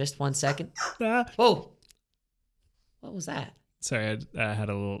quiet for just 1 second? Whoa. What was that? Sorry, I have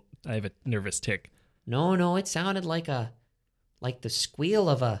a nervous tick. No, it sounded like the squeal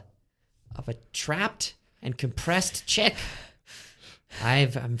of a trapped and compressed chick.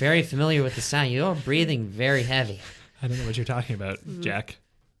 I'm very familiar with the sound. You're breathing very heavy. I don't know what you're talking about, Jack.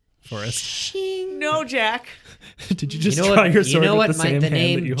 Forrest. No, Jack. Did you just You know draw what, your sword you know with what the same the hand that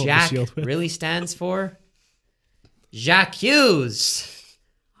name you hold Jack the shield with? really stands for? Jacques Hughes.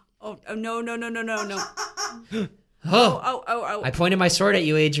 Oh, no. Oh, Oh. I pointed my sword at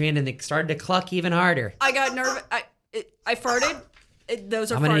you, Adrian, and it started to cluck even harder. I got nervous. I farted.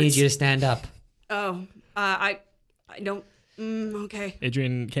 Those are I'm farts. gonna need you to stand up. Oh, I don't. Okay.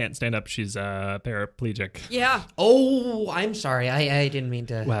 Adrian can't stand up. She's paraplegic. Yeah. Oh, I'm sorry. I didn't mean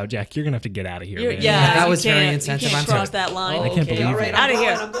to. Wow, Jack, you're going to have to get out of here, man. that you was very can't- insensitive. You I'm can't sorry. cross that line. I can't believe all right, it. Out of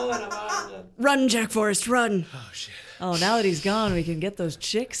here. I'm going. Run, Jack Forrest, run. Oh, now that he's gone, we can get those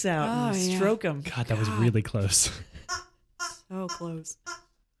chicks out and Oh, yeah. stroke them. God, that was really close. So close.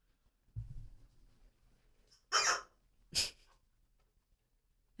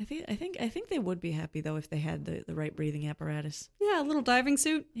 I think they would be happy though if they had the right breathing apparatus. Yeah, a little diving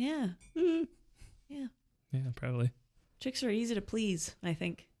suit. Yeah, Mm. yeah. Yeah, probably. Chicks are easy to please. I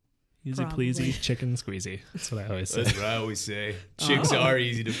think. Easy Probably. pleasy, chicken squeezy. That's what I always say. That's what I always say. Chicks are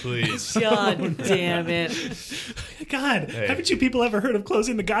easy to please. God damn it! God, Hey. haven't you people ever heard of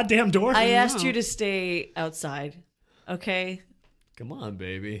closing the goddamn door? I asked you to stay outside. Okay. Come on,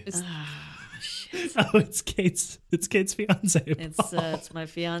 baby. Oh, it's Kate's fiance. It's my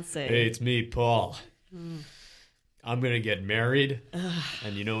fiance. Hey, it's me, Paul. I'm gonna get married,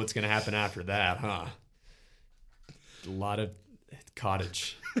 and you know what's gonna happen after that, huh? A lot of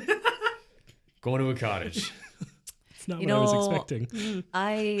cottage. Going to a cottage. It's not You what I was know, expecting.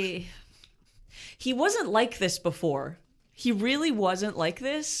 He wasn't like this before. He really wasn't like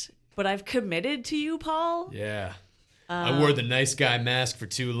this. But I've committed to you, Paul. Yeah. I wore the nice guy mask for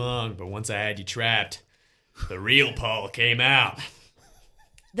too long, but once I had you trapped, the real Paul came out.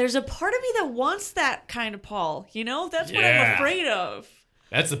 There's a part of me that wants that kind of Paul. You know, that's what I'm Yeah. afraid of.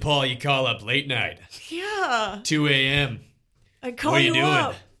 That's the Paul you call up late night, Yeah. 2 a.m. I call What are you doing?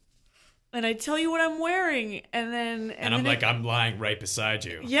 up and I tell you what I'm wearing, and then And I'm like, I'm lying right beside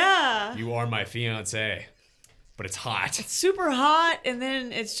you. yeah, You are my fiance, but it's hot. super hot, and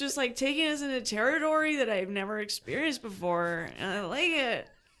then it's just like taking us into territory that I've never experienced before, and I like it.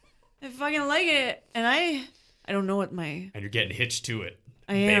 I fucking like it, and I don't know what my And you're getting hitched to it.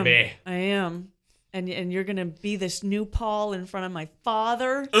 I am. Baby. I am. And you're gonna be this new Paul in front of my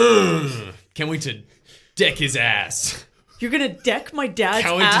father. Can't wait to deck his ass. You're gonna deck my dad's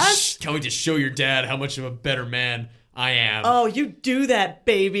Can't wait, ass. can't wait to show your dad how much of a better man I am. Oh, you do that,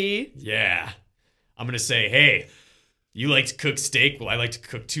 baby. Yeah. I'm going to say, hey, you like to cook steak? Well, I like to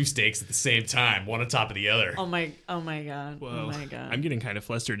cook 2 steaks at the same time, one on top of the other. Oh my god. Whoa. Oh my god. I'm getting kind of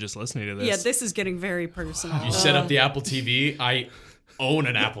flustered just listening to this. Yeah, this is getting very personal. You set up the Apple TV. I own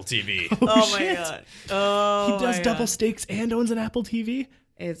an Apple TV. oh my shit. god. Oh He does my double God. steaks and owns an Apple TV?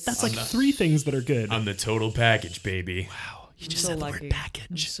 It's That's like 3 things that are good. I'm the total package, baby. Wow. You I'm just so said the lucky. word package.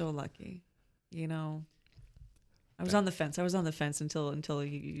 I'm so lucky. You know, I was on the fence. I was on the fence until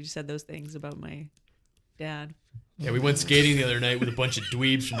you said those things about my dad. Yeah, we went skating the other night with a bunch of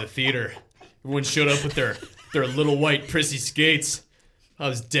dweebs from the theater. Everyone showed up with their little white prissy skates. I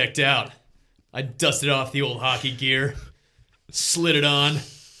was decked out. I dusted off the old hockey gear, slid it on,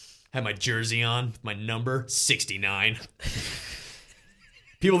 had my jersey on with my number, 69.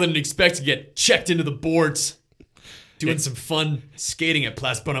 People didn't expect to get checked into the boards doing some fun skating at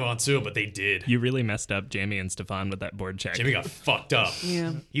Place Bonaventure, but they did. You really messed up Jamie and Stefan with that board check. Jimmy got fucked up.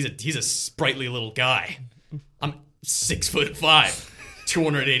 Yeah. He's a sprightly little guy. I'm 6'5",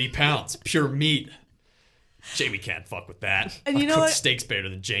 280 pounds, pure meat. Jamie can't fuck with that. And you I know cook what? steaks better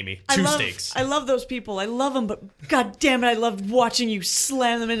than Jamie. I Two love, steaks. I love those people. I love them, but god damn it, I loved watching you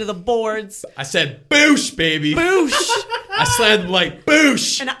slam them into the boards. I said, boosh, baby. Boosh! I slammed them like,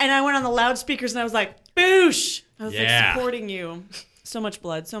 boosh. and I went on the loudspeakers and I was like, boosh! I was Yeah. like supporting you. So much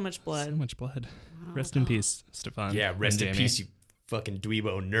blood, so much blood. So much blood. Rest in peace, Stefan. Yeah, rest and in Jamie. peace, you fucking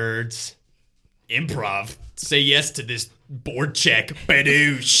dweebo nerds. Improv. Say yes to this board check.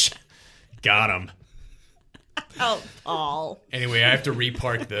 Badoosh. Got him. Oh, Paul. Anyway, I have to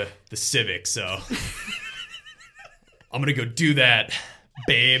repark the Civic, so I'm gonna go do that,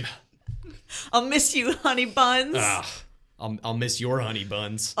 babe. I'll miss you, honey buns. Ugh. I'll miss your honey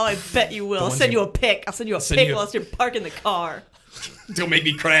buns. Oh, I bet you will. I'll ones send you- you a pic. I'll send you a send pic you- while you're parking the car. Don't make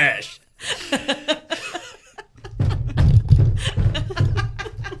me crash.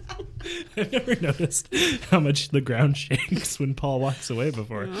 I've never noticed how much the ground shakes when Paul walks away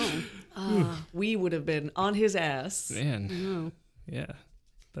before. We would have been on his ass. Man. Yeah.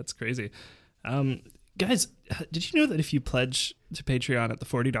 That's crazy. Guys, did you know that if you pledge to Patreon at the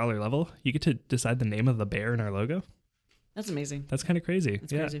 $40 level, you get to decide the name of the bear in our logo? That's amazing. That's kind of crazy.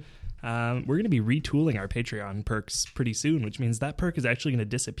 That's crazy. We're going to be retooling our Patreon perks pretty soon, which means that perk is actually going to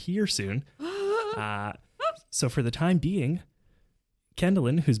disappear soon. So for the time being,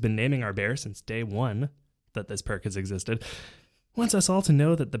 Kendallin, who's been naming our bear since day one that this perk has existed, wants us all to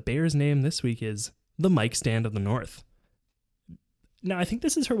know that the bear's name this week is the Mic Stand of the North. Now, I think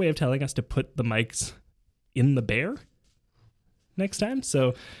this is her way of telling us to put the mics in the bear next time.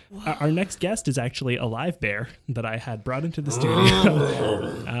 So our next guest is actually a live bear that I had brought into the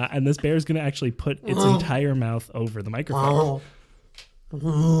studio. And this bear is going to actually put its entire mouth over the microphone.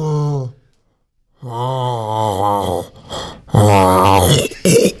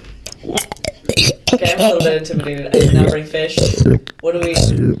 Okay, I'm a little bit intimidated. I did not bring fish.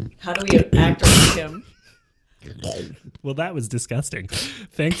 How do we act around him? Well, that was disgusting.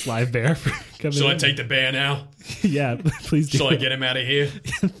 Thanks, live bear, for coming Shall I in. take the bear now? Yeah, please do. Shall I get him out of here?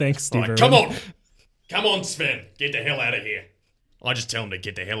 Thanks, Steve. Right, come on. Come on, Sven. Get the hell out of here. I just tell him to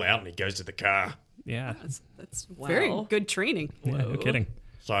get the hell out and he goes to the car. Yeah. That's very good training. Yeah, no kidding.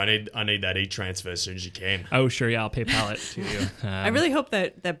 So I need that e-transfer as soon as you can. Oh, sure. Yeah, I'll PayPal it to you. I really hope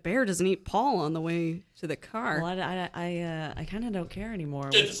that bear doesn't eat Paul on the way to the car. Well, I kind of don't care anymore.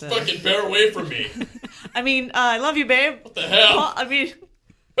 Get this fucking bear away from me. I mean, I love you, babe. What the hell? Paul, I mean,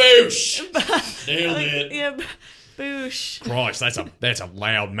 Boosh. Nailed it. yeah, boosh. Christ, that's a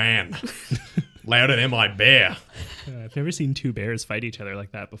loud man. Louder than my bear. I've never seen two bears fight each other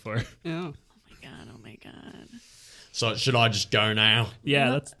like that before. Yeah. Oh my god. So should I just go now? Yeah,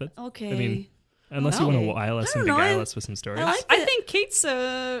 that's Okay. I mean, unless you want to wile us and don't know, beguile I- us with some stories. I like I think Kate's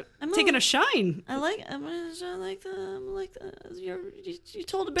taking a shine. I like you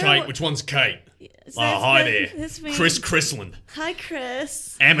told a bear. Kate, which one's Kate? It's- Oh, that's- hi that's- there. that's me. Chris Chrisland, Hi,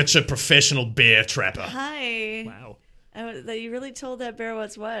 Chris. amateur professional bear trapper. Hi. Wow. That you really told that bear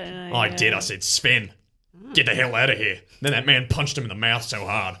what's what. And I did. I said, Sven, get the hell out of here. Then that man punched him in the mouth so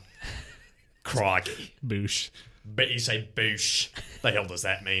hard. Crikey. Boosh. Bet you say boosh. The hell does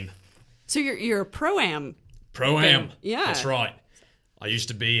that mean? So you're a pro-am. Pro-am. Yeah. That's right. I used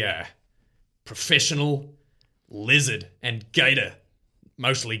to be a professional lizard and gator.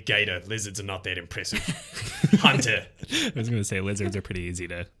 Mostly gator. Lizards are not that impressive. Hunter. I was going to say lizards are pretty easy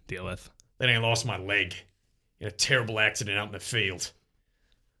to deal with. Then I lost my leg in a terrible accident out in the field.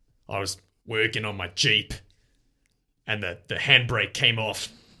 I was working on my Jeep and the handbrake came off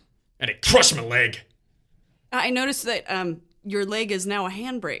and it crushed my leg. I noticed that your leg is now a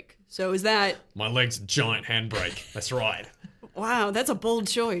handbrake. So is that... My leg's a giant handbrake. That's right. Wow, that's a bold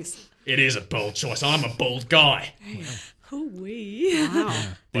choice. It is a bold choice. I'm a bold guy. Hoo-wee. Wow.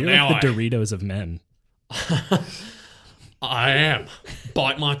 But You're now like the Doritos of men. I am.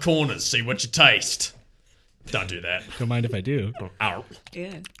 Bite my corners, see what you taste. Don't do that. Don't mind if I do. Ow.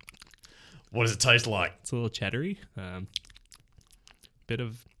 Yeah. What does it taste like? It's a little cheddary. Bit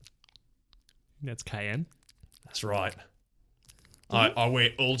of... That's cayenne. That's right. I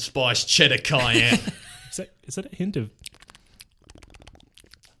wear Old Spice cheddar cayenne. Is that a hint of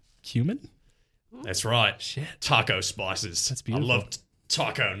cumin? That's right. Shit. Taco spices. That's beautiful. I love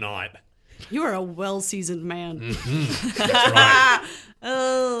taco night. You are a well-seasoned man. That's right.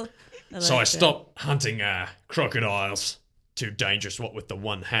 Oh. So I stopped hunting crocodiles. Too dangerous, what with the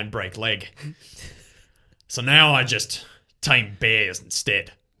one handbrake leg. So now I just tame bears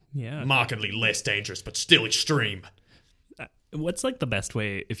instead. Yeah. Markedly less dangerous, but still extreme. What's like the best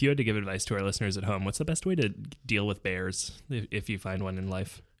way, if you had to give advice to our listeners at home, what's the best way to deal with bears if you find one in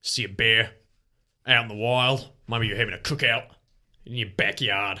life? See a bear out in the wild. Maybe you're having a cookout in your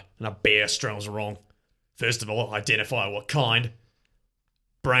backyard and a bear strolls along. First of all, identify what kind.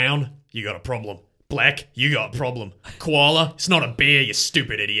 Brown, you got a problem. Black, you got a problem. Koala, it's not a bear, you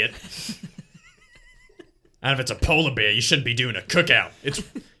stupid idiot. And if it's a polar bear, you shouldn't be doing a cookout.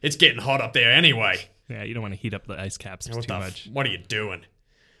 It's getting hot up there anyway. Yeah, you don't want to heat up the ice caps too much. What are you doing?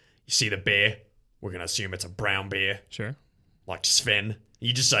 You see the bear? We're going to assume it's a brown bear, Sure. like Sven.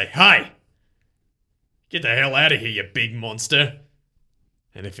 You just say, hey, get the hell out of here, you big monster.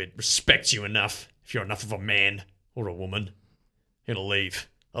 And if it respects you enough, if you're enough of a man or a woman, it'll leave.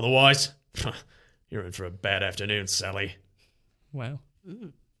 Otherwise, you're in for a bad afternoon, Sally. Wow.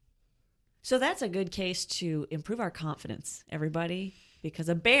 So that's a good case to improve our confidence, everybody, because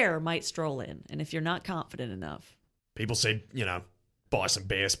a bear might stroll in, and if you're not confident enough, People said, buy some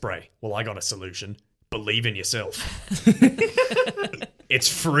bear spray. Well, I got a solution. Believe in yourself. It's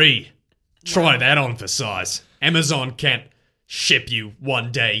free. Try that on for size. Amazon can't ship you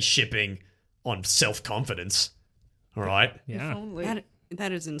 1 day shipping on self-confidence. All right? Yeah.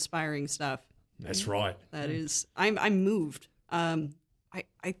 That is inspiring stuff. That's right. That is, I'm moved. I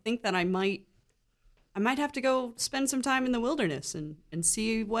think that I might have to go spend some time in the wilderness and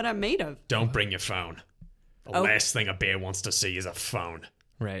see what I'm made of. Don't bring your phone. The last thing a bear wants to see is a phone.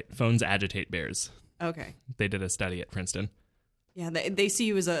 Right. Phones agitate bears. Okay. They did a study at Princeton. Yeah, they see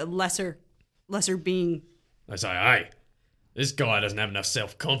you as a lesser being. They say, hey, this guy doesn't have enough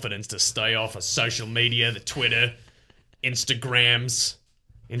self-confidence to stay off of social media, the Twitter, Instagrams.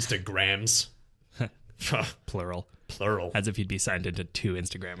 Plural. Plural. As if you'd be signed into 2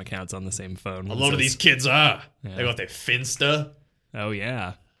 Instagram accounts on the same phone. A lot of these kids are. Yeah. They got their Finsta. Oh,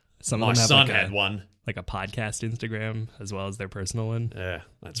 yeah. Some My of them have son like had one. like a podcast Instagram as well as their personal one. Yeah,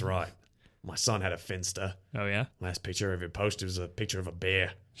 that's right. My son had a Finsta. Oh, yeah? Last picture of your post was a picture of a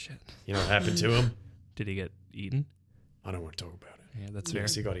bear. Shit. You know what happened to him? Did he get eaten? I don't want to talk about it. Yeah, that's fair.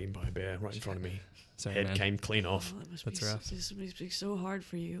 Yes, he got eaten by a bear right in front of me. Sorry, Head man. came clean off. oh, that must That's be rough. This must be so hard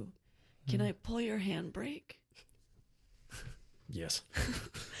for you. Can I pull your handbrake? Yes.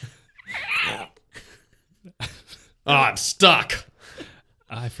 Oh, I'm stuck.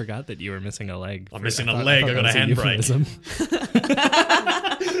 I forgot that you were missing a leg. I'm missing a leg. I got a that was handbrake. euphemism.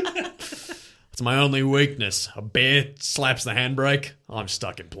 It's my only weakness. A bear slaps the handbrake. I'm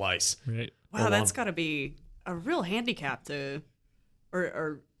stuck in place. Right. Wow, Hold that's on. got to be a real handicap to,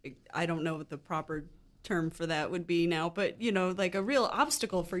 or I don't know what the proper term for that would be now, but like a real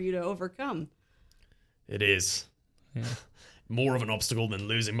obstacle for you to overcome. It is. Yeah. More of an obstacle than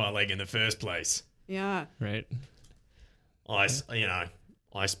losing my leg in the first place. Yeah. Right. I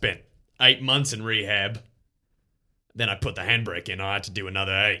spent 8 months in rehab. Then I put the handbrake in. I had to do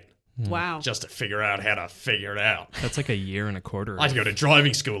another 8 Wow. just to figure out how to figure it out. That's like a year and a quarter. I had to go to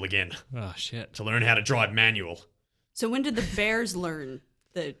driving school again Oh, shit. to learn how to drive manual. So when did the bears learn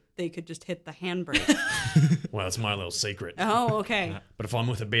that they could just hit the handbrake? Well, it's my little secret. Oh, okay. But if I'm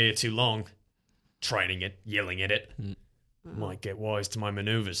with a bear too long, training it, yelling at it, might get wise to my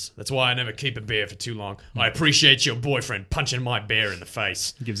maneuvers. That's why I never keep a bear for too long. I appreciate your boyfriend punching my bear in the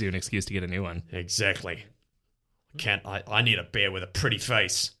face. Gives you an excuse to get a new one. Exactly. I need a bear with a pretty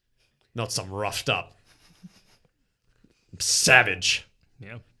face, not some roughed up savage.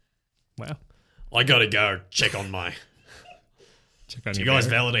 Yeah. Wow. I gotta go check on my. Check on Do you your guys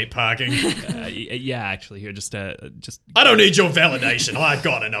bear. validate parking? Yeah, actually, here, just. I don't need your validation. I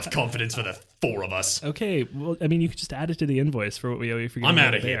got enough confidence for the 4 of us. Okay, well, I mean, you could just add it to the invoice for what we owe you for getting I'm rid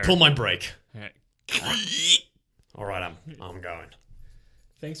out of the here. bear. Pull my brake. All right. All right, I'm going.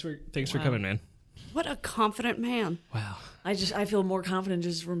 Thanks for coming, man. What a confident man. Wow. I feel more confident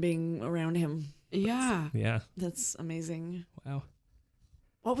just from being around him. Yeah. Yeah. That's amazing. Wow.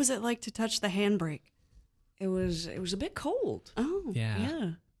 What was it like to touch the handbrake? It was a bit cold. Oh. Yeah. Yeah.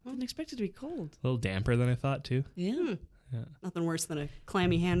 I didn't expect it to be cold. A little damper than I thought too. Yeah. Nothing worse than a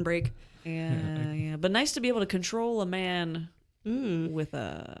clammy handbrake. Yeah. But nice to be able to control a man with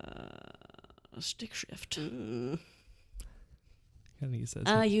a stick shift. I think he says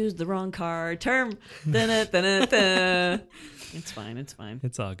I used the wrong card. Term. Da-na-da-na-da. It's fine. It's fine.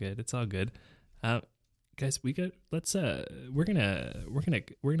 it's all good. It's all good. Guys, we're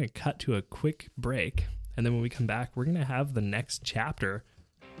gonna cut to a quick break, and then when we come back, we're gonna have the next chapter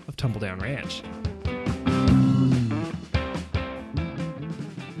of Tumbledown Ranch.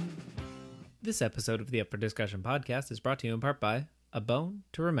 This episode of the Up for Discussion podcast is brought to you in part by A Bone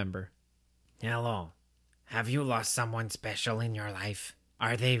to Remember. Hello. Have you lost someone special in your life?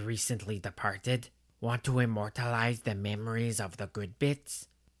 Are they recently departed? Want to immortalize the memories of the good bits?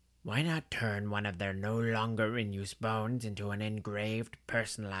 Why not turn one of their no longer in use bones into an engraved,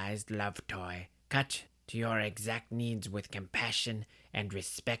 personalized love toy, cut to your exact needs with compassion and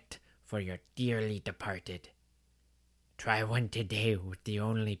respect for your dearly departed? Try one today with the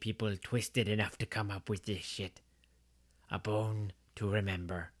only people twisted enough to come up with this shit. A Bone to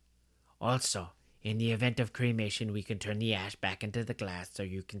Remember. Also, in the event of cremation, we can turn the ash back into the glass so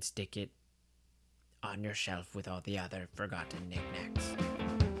you can stick it on your shelf with all the other forgotten knickknacks.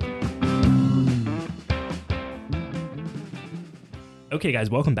 Okay, guys,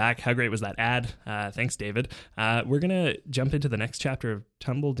 welcome back. How great was that ad? Thanks, David. We're going to jump into the next chapter of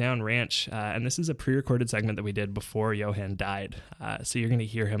Tumbledown Ranch, and this is a pre-recorded segment that we did before Johan died. So you're going to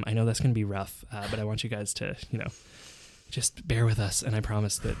hear him. I know that's going to be rough, but I want you guys to, Just bear with us, and I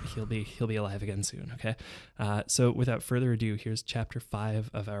promise that he'll be alive again soon, okay? So without further ado, here's chapter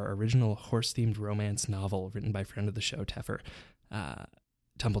 5 of our original horse-themed romance novel written by friend of the show, Teffer,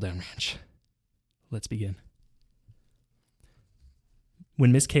 Tumbledown Ranch. Let's begin.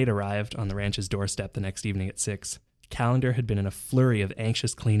 When Miss Kate arrived on the ranch's doorstep the next evening at 6, Calendar had been in a flurry of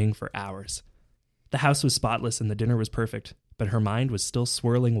anxious cleaning for hours. The house was spotless and the dinner was perfect, but her mind was still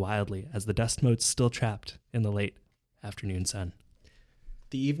swirling wildly as the dust motes still trapped in the late afternoon sun.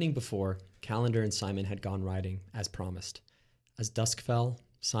 The evening before, Calendar and Simon had gone riding, as promised. As dusk fell,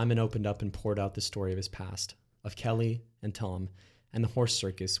 Simon opened up and poured out the story of his past, of Kelly and Tom, and the horse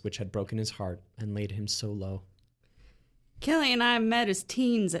circus which had broken his heart and laid him so low. Kelly and I met as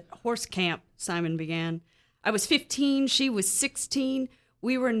teens at horse camp, Simon began. I was 15, she was 16.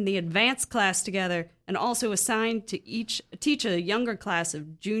 We were in the advanced class together and also assigned to teach a younger class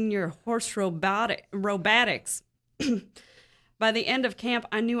of junior horse robotics. By the end of camp,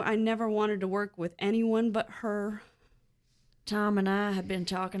 I knew I never wanted to work with anyone but her. Tom and I had been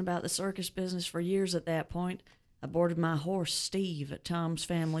talking about the circus business for years at that point. I boarded my horse, Steve, at Tom's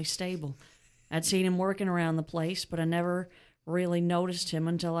family stable. I'd seen him working around the place, but I never really noticed him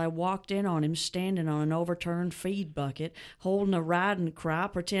until I walked in on him standing on an overturned feed bucket, holding a riding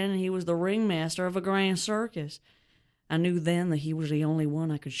crop, pretending he was the ringmaster of a grand circus. I knew then that he was the only one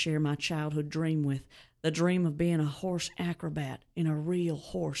I could share my childhood dream with, the dream of being a horse acrobat in a real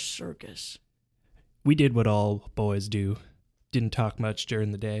horse circus. We did what all boys do. Didn't talk much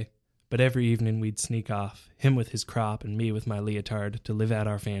during the day, but every evening we'd sneak off, him with his crop and me with my leotard, to live out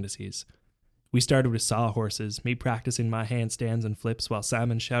our fantasies. We started with sawhorses, me practicing my handstands and flips while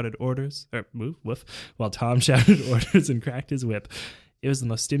Simon shouted orders, while Tom shouted orders and cracked his whip. It was the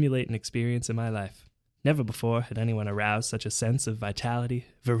most stimulating experience in my life. Never before had anyone aroused such a sense of vitality,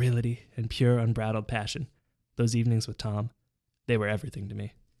 virility, and pure unbridled passion. Those evenings with Tom, they were everything to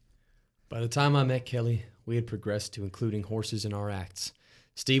me. By the time I met Kelly, we had progressed to including horses in our acts.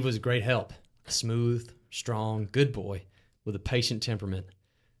 Steve was a great help. A smooth, strong, good boy with a patient temperament.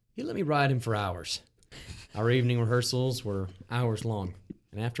 He let me ride him for hours. Our evening rehearsals were hours long,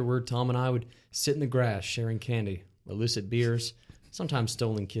 and afterward Tom and I would sit in the grass sharing candy, illicit beers, sometimes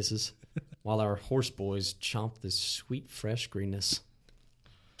stolen kisses, while our horse boys chomped the sweet, fresh greenness.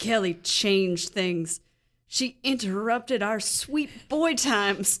 Kelly changed things. She interrupted our sweet boy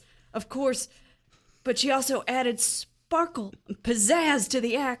times, of course, but she also added sparkle and pizzazz to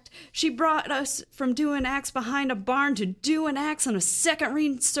the act. She brought us from doing acts behind a barn to doing acts on a second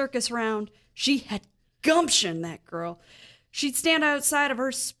ring circus round. She had gumption, that girl. She'd stand outside of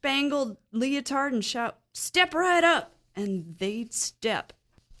her spangled leotard and shout, "Step right up!" And they'd step.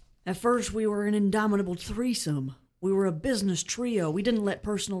 At first, we were an indomitable threesome. We were a business trio. We didn't let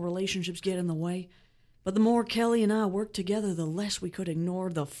personal relationships get in the way. But the more Kelly and I worked together, the less we could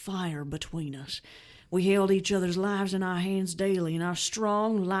ignore the fire between us. We held each other's lives in our hands daily, and our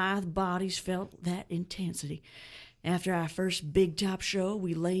strong, lithe bodies felt that intensity. After our first big top show,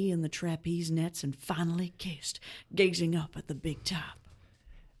 we lay in the trapeze nets and finally kissed, gazing up at the big top.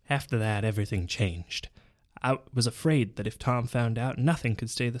 After that, everything changed. I was afraid that if Tom found out, nothing could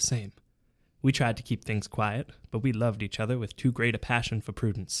stay the same. We tried to keep things quiet, but we loved each other with too great a passion for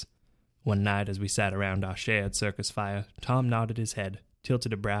prudence. One night, as we sat around our shared circus fire, Tom nodded his head,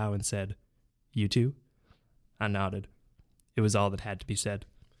 tilted a brow, and said, "You two?" I nodded. It was all that had to be said.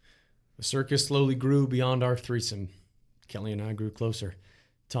 The circus slowly grew beyond our threesome. Kelly and I grew closer.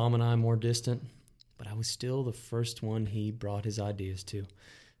 Tom and I more distant, but I was still the first one he brought his ideas to.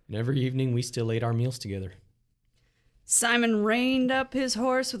 And every evening we still ate our meals together. Simon reined up his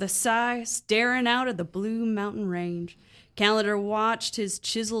horse with a sigh, staring out at the Blue Mountain Range. Calendar watched his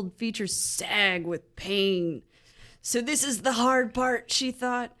chiseled features sag with pain. So this is the hard part, she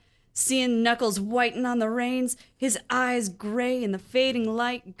thought. Seeing Knuckles whiten on the reins, his eyes gray in the fading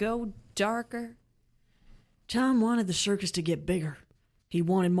light go darker. Tom wanted the circus to get bigger. He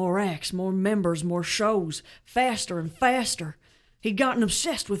wanted more acts, more members, more shows, faster and faster. He'd gotten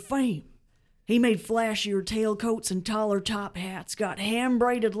obsessed with fame. He made flashier tailcoats and taller top hats, got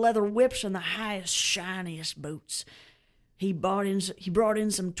hand-braided leather whips and the highest, shiniest boots. He brought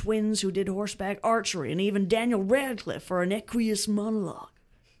in some twins who did horseback archery, and even Daniel Radcliffe for an equus monologue.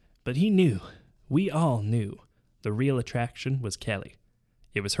 But he knew, we all knew, the real attraction was Kelly.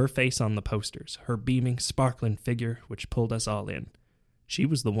 It was her face on the posters, her beaming, sparkling figure, which pulled us all in. She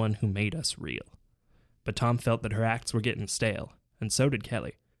was the one who made us real. But Tom felt that her acts were getting stale, and so did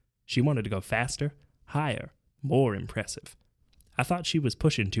Kelly. She wanted to go faster, higher, more impressive. I thought she was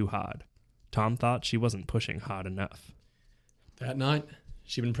pushing too hard. Tom thought she wasn't pushing hard enough. That night,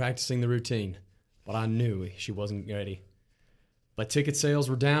 she'd been practicing the routine, but I knew she wasn't ready. But ticket sales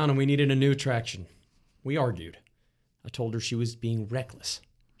were down and we needed a new attraction. We argued. I told her she was being reckless.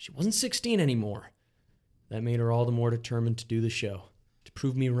 She wasn't 16 anymore. That made her all the more determined to do the show, to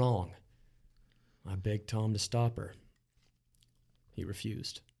prove me wrong. I begged Tom to stop her. He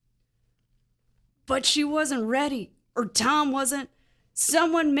refused. But she wasn't ready, or Tom wasn't.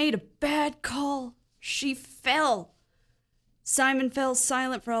 Someone made a bad call. She fell. Simon fell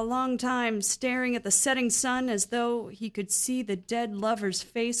silent for a long time, staring at the setting sun as though he could see the dead lover's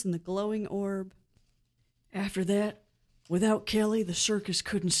face in the glowing orb. After that, without Kelly, the circus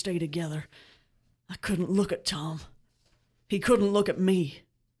couldn't stay together. I couldn't look at Tom. He couldn't look at me.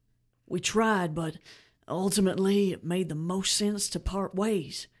 We tried, but ultimately it made the most sense to part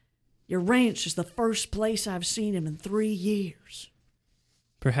ways. Your ranch is the first place I've seen him in 3 years.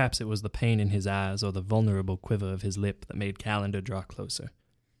 Perhaps it was the pain in his eyes or the vulnerable quiver of his lip that made Calendar draw closer.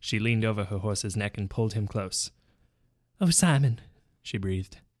 She leaned over her horse's neck and pulled him close. "Oh, Simon," she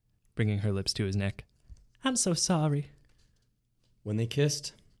breathed, bringing her lips to his neck. "I'm so sorry." When they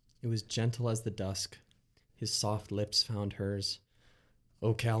kissed, it was gentle as the dusk. His soft lips found hers.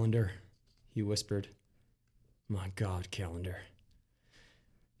 "Oh, Calendar," he whispered. "My God, Calendar."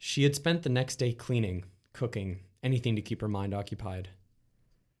 She had spent the next day cleaning, cooking, anything to keep her mind occupied.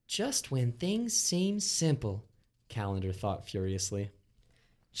 Just when things seem simple, Calendar thought furiously.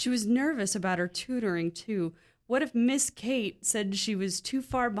 She was nervous about her tutoring, too. What if Miss Kate said she was too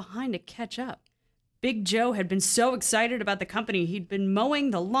far behind to catch up? Big Joe had been so excited about the company. He'd been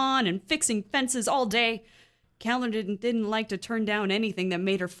mowing the lawn and fixing fences all day. Calendar didn't like to turn down anything that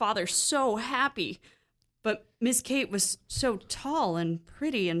made her father so happy. But Miss Kate was so tall and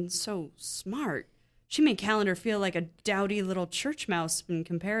pretty and so smart. She made Calendar feel like a dowdy little church mouse in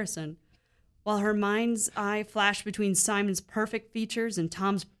comparison. While her mind's eye flashed between Simon's perfect features and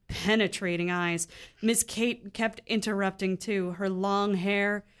Tom's penetrating eyes, Miss Kate kept interrupting too. Her long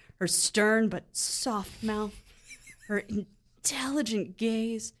hair, her stern but soft mouth, her intelligent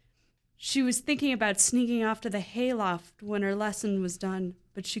gaze. She was thinking about sneaking off to the hayloft when her lesson was done,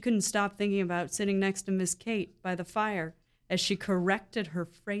 but she couldn't stop thinking about sitting next to Miss Kate by the fire as she corrected her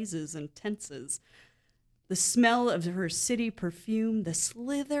phrases and tenses. The smell of her city perfume, the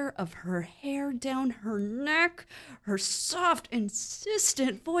slither of her hair down her neck, her soft,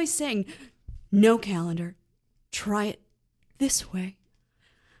 insistent voice saying, "No, Calendar, try it this way."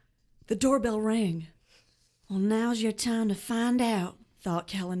 The doorbell rang. Well, now's your time to find out, thought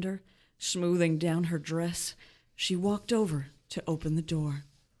Calendar. Smoothing down her dress, she walked over to open the door.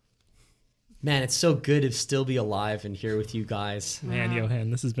 Man, it's so good to still be alive and here with you guys. Man, Johan,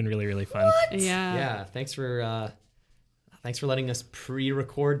 this has been really, really fun. Yeah, thanks for letting us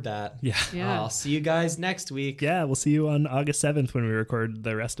pre-record that. Yeah. I'll see you guys next week. Yeah, we'll see you on August 7th when we record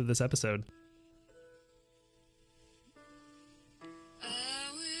the rest of this episode.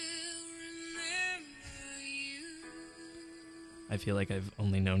 I feel like I've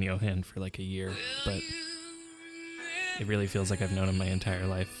only known Johan for like a year, but it really feels like I've known him my entire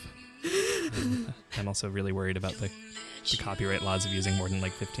life. I'm also really worried about the copyright laws of using more than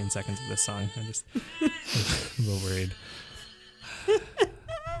like 15 seconds of this song. I'm just a little worried.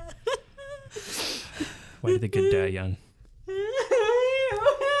 Why did the good die young?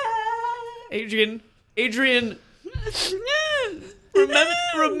 Adrian,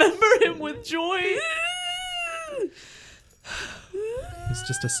 remember him with joy. He's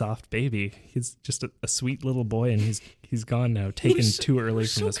just a soft baby. He's just a sweet little boy, and he's gone now, taken too early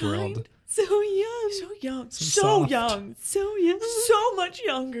from this world. So young, so soft. young, so much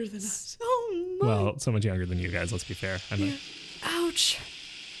younger than us. So much. Well, so much younger than you guys, let's be fair. Ouch.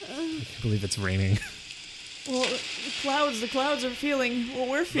 I can't believe it's raining. Well, the clouds are feeling what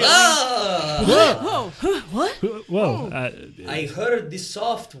we're feeling. Ah! What? Whoa. I heard the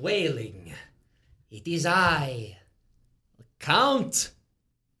soft wailing. It is I, Count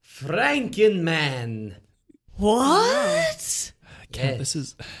Frankenman. What? Count, Yes.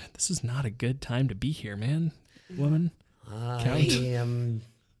 this is not a good time to be here, man. Woman. Count.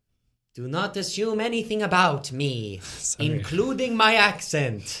 Do not assume anything about me, Sorry. including my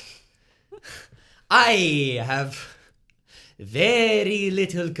accent. I have very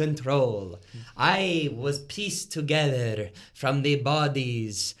little control. I was pieced together from the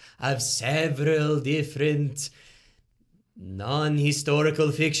bodies of several different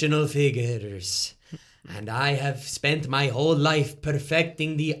non-historical fictional figures. And I have spent my whole life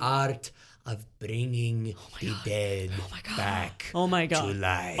perfecting the art of bringing the dead back Oh my god. to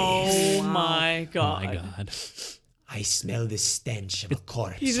life. Oh my Oh god. my god. I smell the stench of a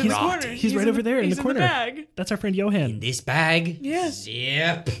corpse He's in the rotting. corner. He's right over there in he's the corner. bag. That's our friend Johan. In this bag? Yes.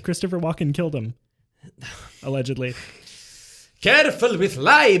 Yep. Christopher Walken killed him. Allegedly. Careful with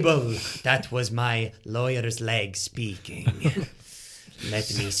libel. That was my lawyer's leg speaking.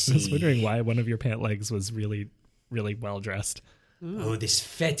 Let me see. I was wondering why one of your pant legs was really, really well dressed. Oh, this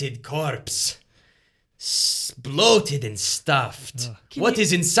fetid corpse. Bloated and stuffed. What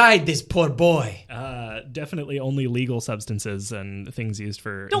is inside this poor boy? Definitely only legal substances and things used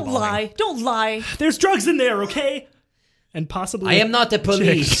for. Don't embalming. lie. Don't lie. There's drugs in there, okay? And possibly. I am not the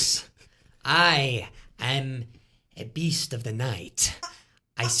police. I am a beast of the night.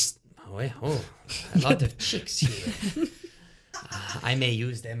 A lot of chicks here. I may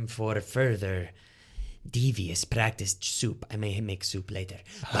use them for further devious practice soup. I may make soup later.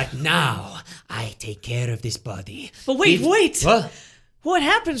 But now, I take care of this body. But wait. What? What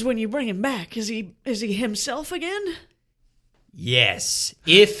happens when you bring him back? Is he himself again? Yes.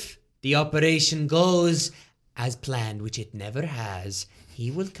 If the operation goes as planned, which it never has,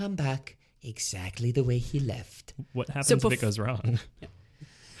 he will come back exactly the way he left. What happens if it goes wrong?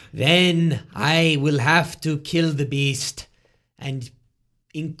 Then I will have to kill the beast and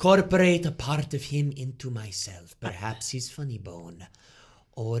incorporate a part of him into myself. Perhaps his funny bone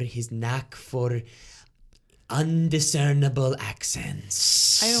or his knack for undiscernible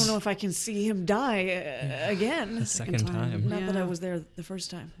accents. I don't know if I can see him die again. The second time. Not that I was there the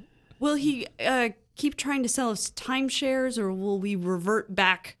first time. Will he keep trying to sell us timeshares, or will we revert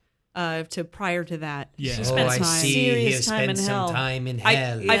back to prior to that? Yeah. She spent some He serious has time in spent hell. some time in I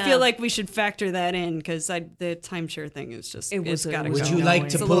hell. feel like we should factor that in because the timeshare thing is just it's gotta Would go. you like to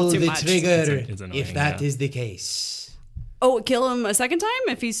It's a little pull too the much. trigger It's annoying, if that yeah. is the case? Oh, kill him a second time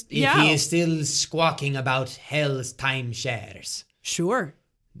if he's If he is still squawking about hell's timeshares, sure.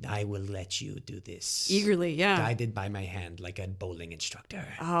 I will let you do this. Eagerly, yeah. Guided by my hand like a bowling instructor.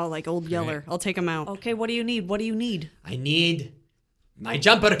 Oh, like old Yeller. I'll take him out. Okay, what do you need? What do you need? I need my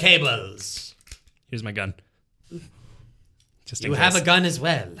jumper cables. Here's my gun. Just in You have case. a gun as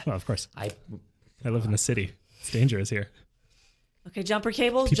well. Oh, of course. I live in the city. It's dangerous here. Okay, jumper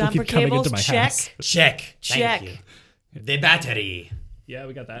cables. People Jumper keep coming cables. into my Check. house. check. Check. Thank you. The battery. Yeah,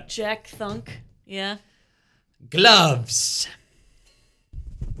 we got that. Check. Thunk. Yeah. Gloves.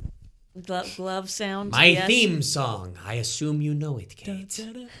 Glove sound. My yes. theme song. I assume you know it, Kate.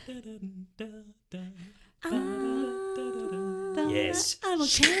 Yes. I'm a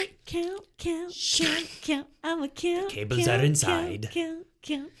count. I'm a count. cables are inside. Count.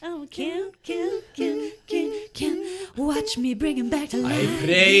 I'm a count. Watch me bring him back to I life.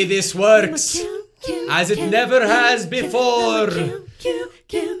 pray this works as it never has before.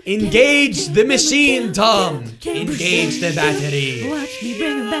 Engage the machine, Tom. Engage the battery. Watch me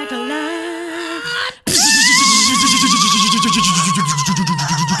bring him back to life.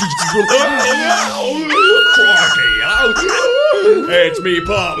 It's me,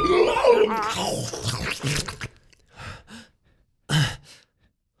 Pop.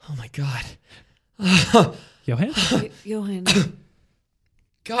 Oh my god. Johan? Johan.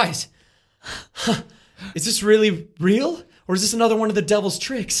 Guys, is this really real? Or is this another one of the devil's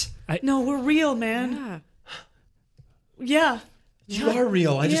tricks? No, we're real, man. Yeah. You are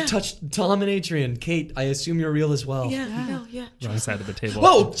real. I Yeah. just touched Tom and Adrian. Kate, I assume you're real as well. Yeah. No, yeah. Wrong side of the table.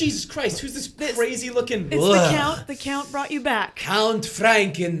 Whoa, Jesus Christ, who's this crazy looking... It's Ugh. the count. The count brought you back. Count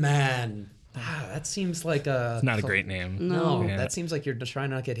Frankenman. Ah, that seems like a... It's not a great name. No, Yeah. that seems like you're just trying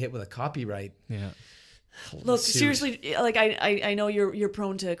not to get hit with a copyright. Yeah. Look, suit. seriously, like I know you're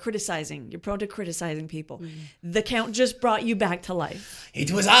prone to criticizing. You're prone to criticizing people. The count just brought you back to life.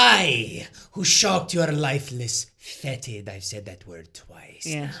 It was I who shocked your lifeless, fetid, I've said that word twice.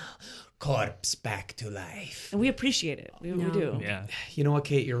 Yeah. now, corpse back to life. And we appreciate it. We do. Yeah. You know what,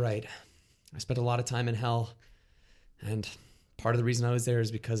 Kate? You're right. I spent a lot of time in hell. And part of the reason I was there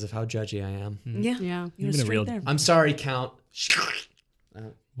is because of how judgy I am. Yeah. Yeah. You Even a real- there. I'm sorry, Count.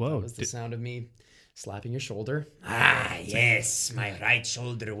 Whoa. That was the sound of me slapping your shoulder. Ah, yes, my right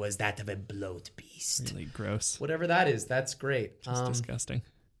shoulder was that of a bloat beast. Really gross. Whatever that is, that's great. Just disgusting.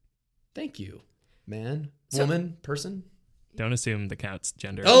 Thank you, man, woman, person. Don't assume the count's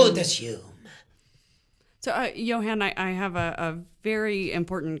gender. Don't assume. So, Johan, I have a very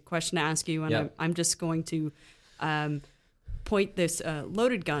important question to ask you, and Yep. I'm just going to point this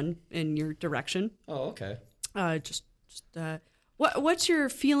loaded gun in your direction. Oh, okay. What's your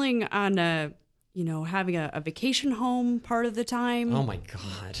feeling on having a vacation home part of the time? Oh my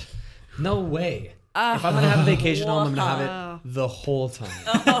God. No way. If I'm gonna have a vacation home, I'm gonna have it the whole time.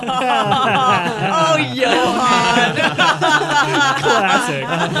 Oh, Johan. Classic.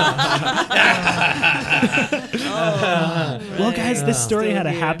 Well, guys, this story Still had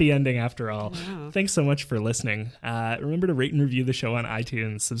a here. happy ending after all. Thanks so much for listening. Remember to rate and review the show on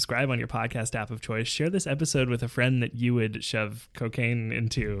iTunes, subscribe on your podcast app of choice, share this episode with a friend that you would shove cocaine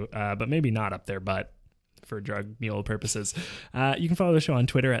into, but maybe not up their butt for drug mule purposes. You can follow the show on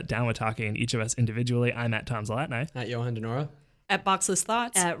Twitter at Down With Talking, and each of us individually. I'm at Tom Zalatni. At Johan Denora. At Boxless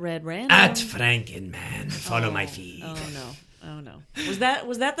Thoughts. At Red Random. At Frankenman. Follow my feed. Oh no. Was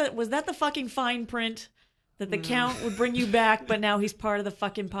that the fucking fine print that the count would bring you back, but now he's part of the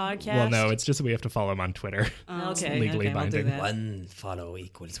fucking podcast? Well, no, it's just that we have to follow him on Twitter. Okay. legally okay, we'll do binding. that. One follow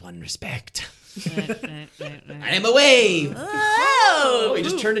equals one respect. Right. I am away. Oh, he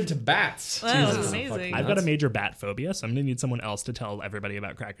just turned into bats. that was Jesus. amazing. I've got a major bat phobia, so I'm going to need someone else to tell everybody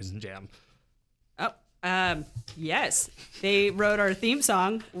about Crackers and Jam. Yes. They wrote our theme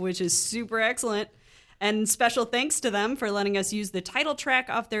song, which is super excellent. And special thanks to them for letting us use the title track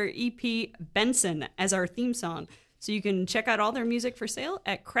off their EP, Benson, as our theme song. So you can check out all their music for sale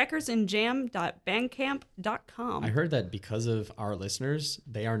at crackersandjam.bandcamp.com. I heard that because of our listeners,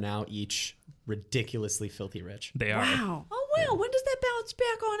 they are now each ridiculously filthy rich. They are. Wow. Oh wow, when does that bounce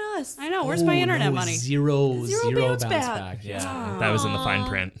back on us? I know. Where's my internet money? Zero bounce bounce back. back. Yeah, that was in the fine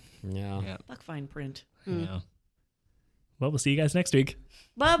print. Yeah. Fuck fine print. Yeah. Well, we'll see you guys next week.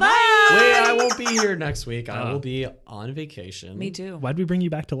 Bye. Wait, I won't be here next week. I will be on vacation. Me too. Why'd we bring you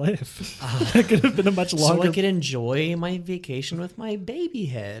back to life? That could have been a much So longer. I could enjoy my vacation with my baby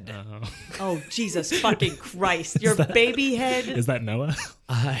head. Oh Jesus fucking Christ! Your baby head. Is that Noah?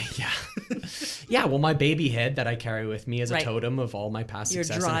 Yeah. Yeah, well, my baby head that I carry with me as a Right. totem of all my past Your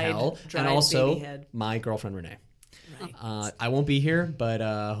success dried- in hell. dried And also baby head. my girlfriend, Renee. I won't be here, but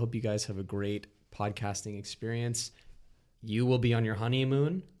I hope you guys have a great podcasting experience. You will be on your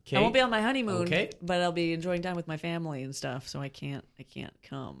honeymoon. Kate? I won't be on my honeymoon, Okay. but I'll be enjoying time with my family and stuff. So I can't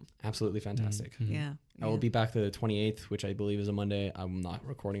come. Absolutely fantastic. Yeah. I will be back the 28th, which I believe is a Monday. I'm not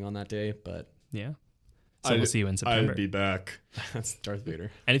recording on that day, but Yeah. So we'll see you in September. I'll be back. that's Darth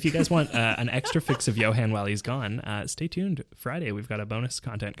Vader. And if you guys want an extra fix of Johan while he's gone, stay tuned. Friday, we've got a bonus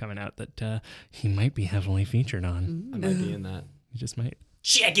content coming out that he might be heavily featured on. I might be in that. You just might.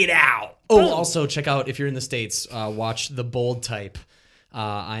 Check it out. Oh, also check out, if you're in the States, watch The Bold Type.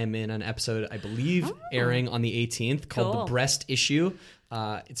 I am in an episode, I believe, airing on the 18th called Cool. The Breast Issue.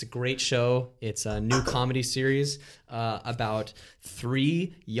 It's a great show. It's a new comedy series about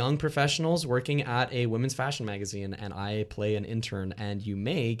 3 young professionals working at a women's fashion magazine, and I play an intern, and you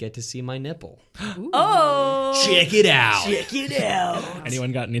may get to see my nipple. Oh. Check it out. Check it out.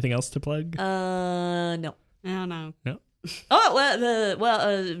 Anyone got anything else to plug? No. I don't know. No?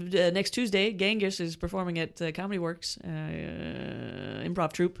 Oh next Tuesday, Genghis is performing at Comedy Works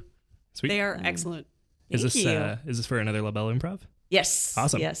improv troupe. Sweet. They are excellent. Is Thank this you. For another La Belle Improv? Yes.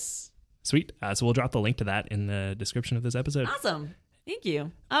 Awesome. Yes. Sweet. So we'll drop the link to that in the description of this episode. Awesome. Thank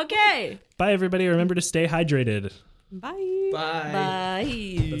you. Okay. Bye, everybody. Remember to stay hydrated. Bye. Bye.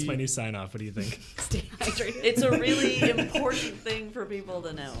 Bye. That's my new sign off. What do you think? Stay hydrated. It's a really important thing for people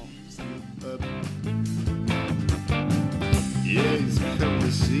to know. So. Yes, come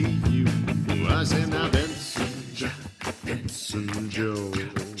to see you. I said, now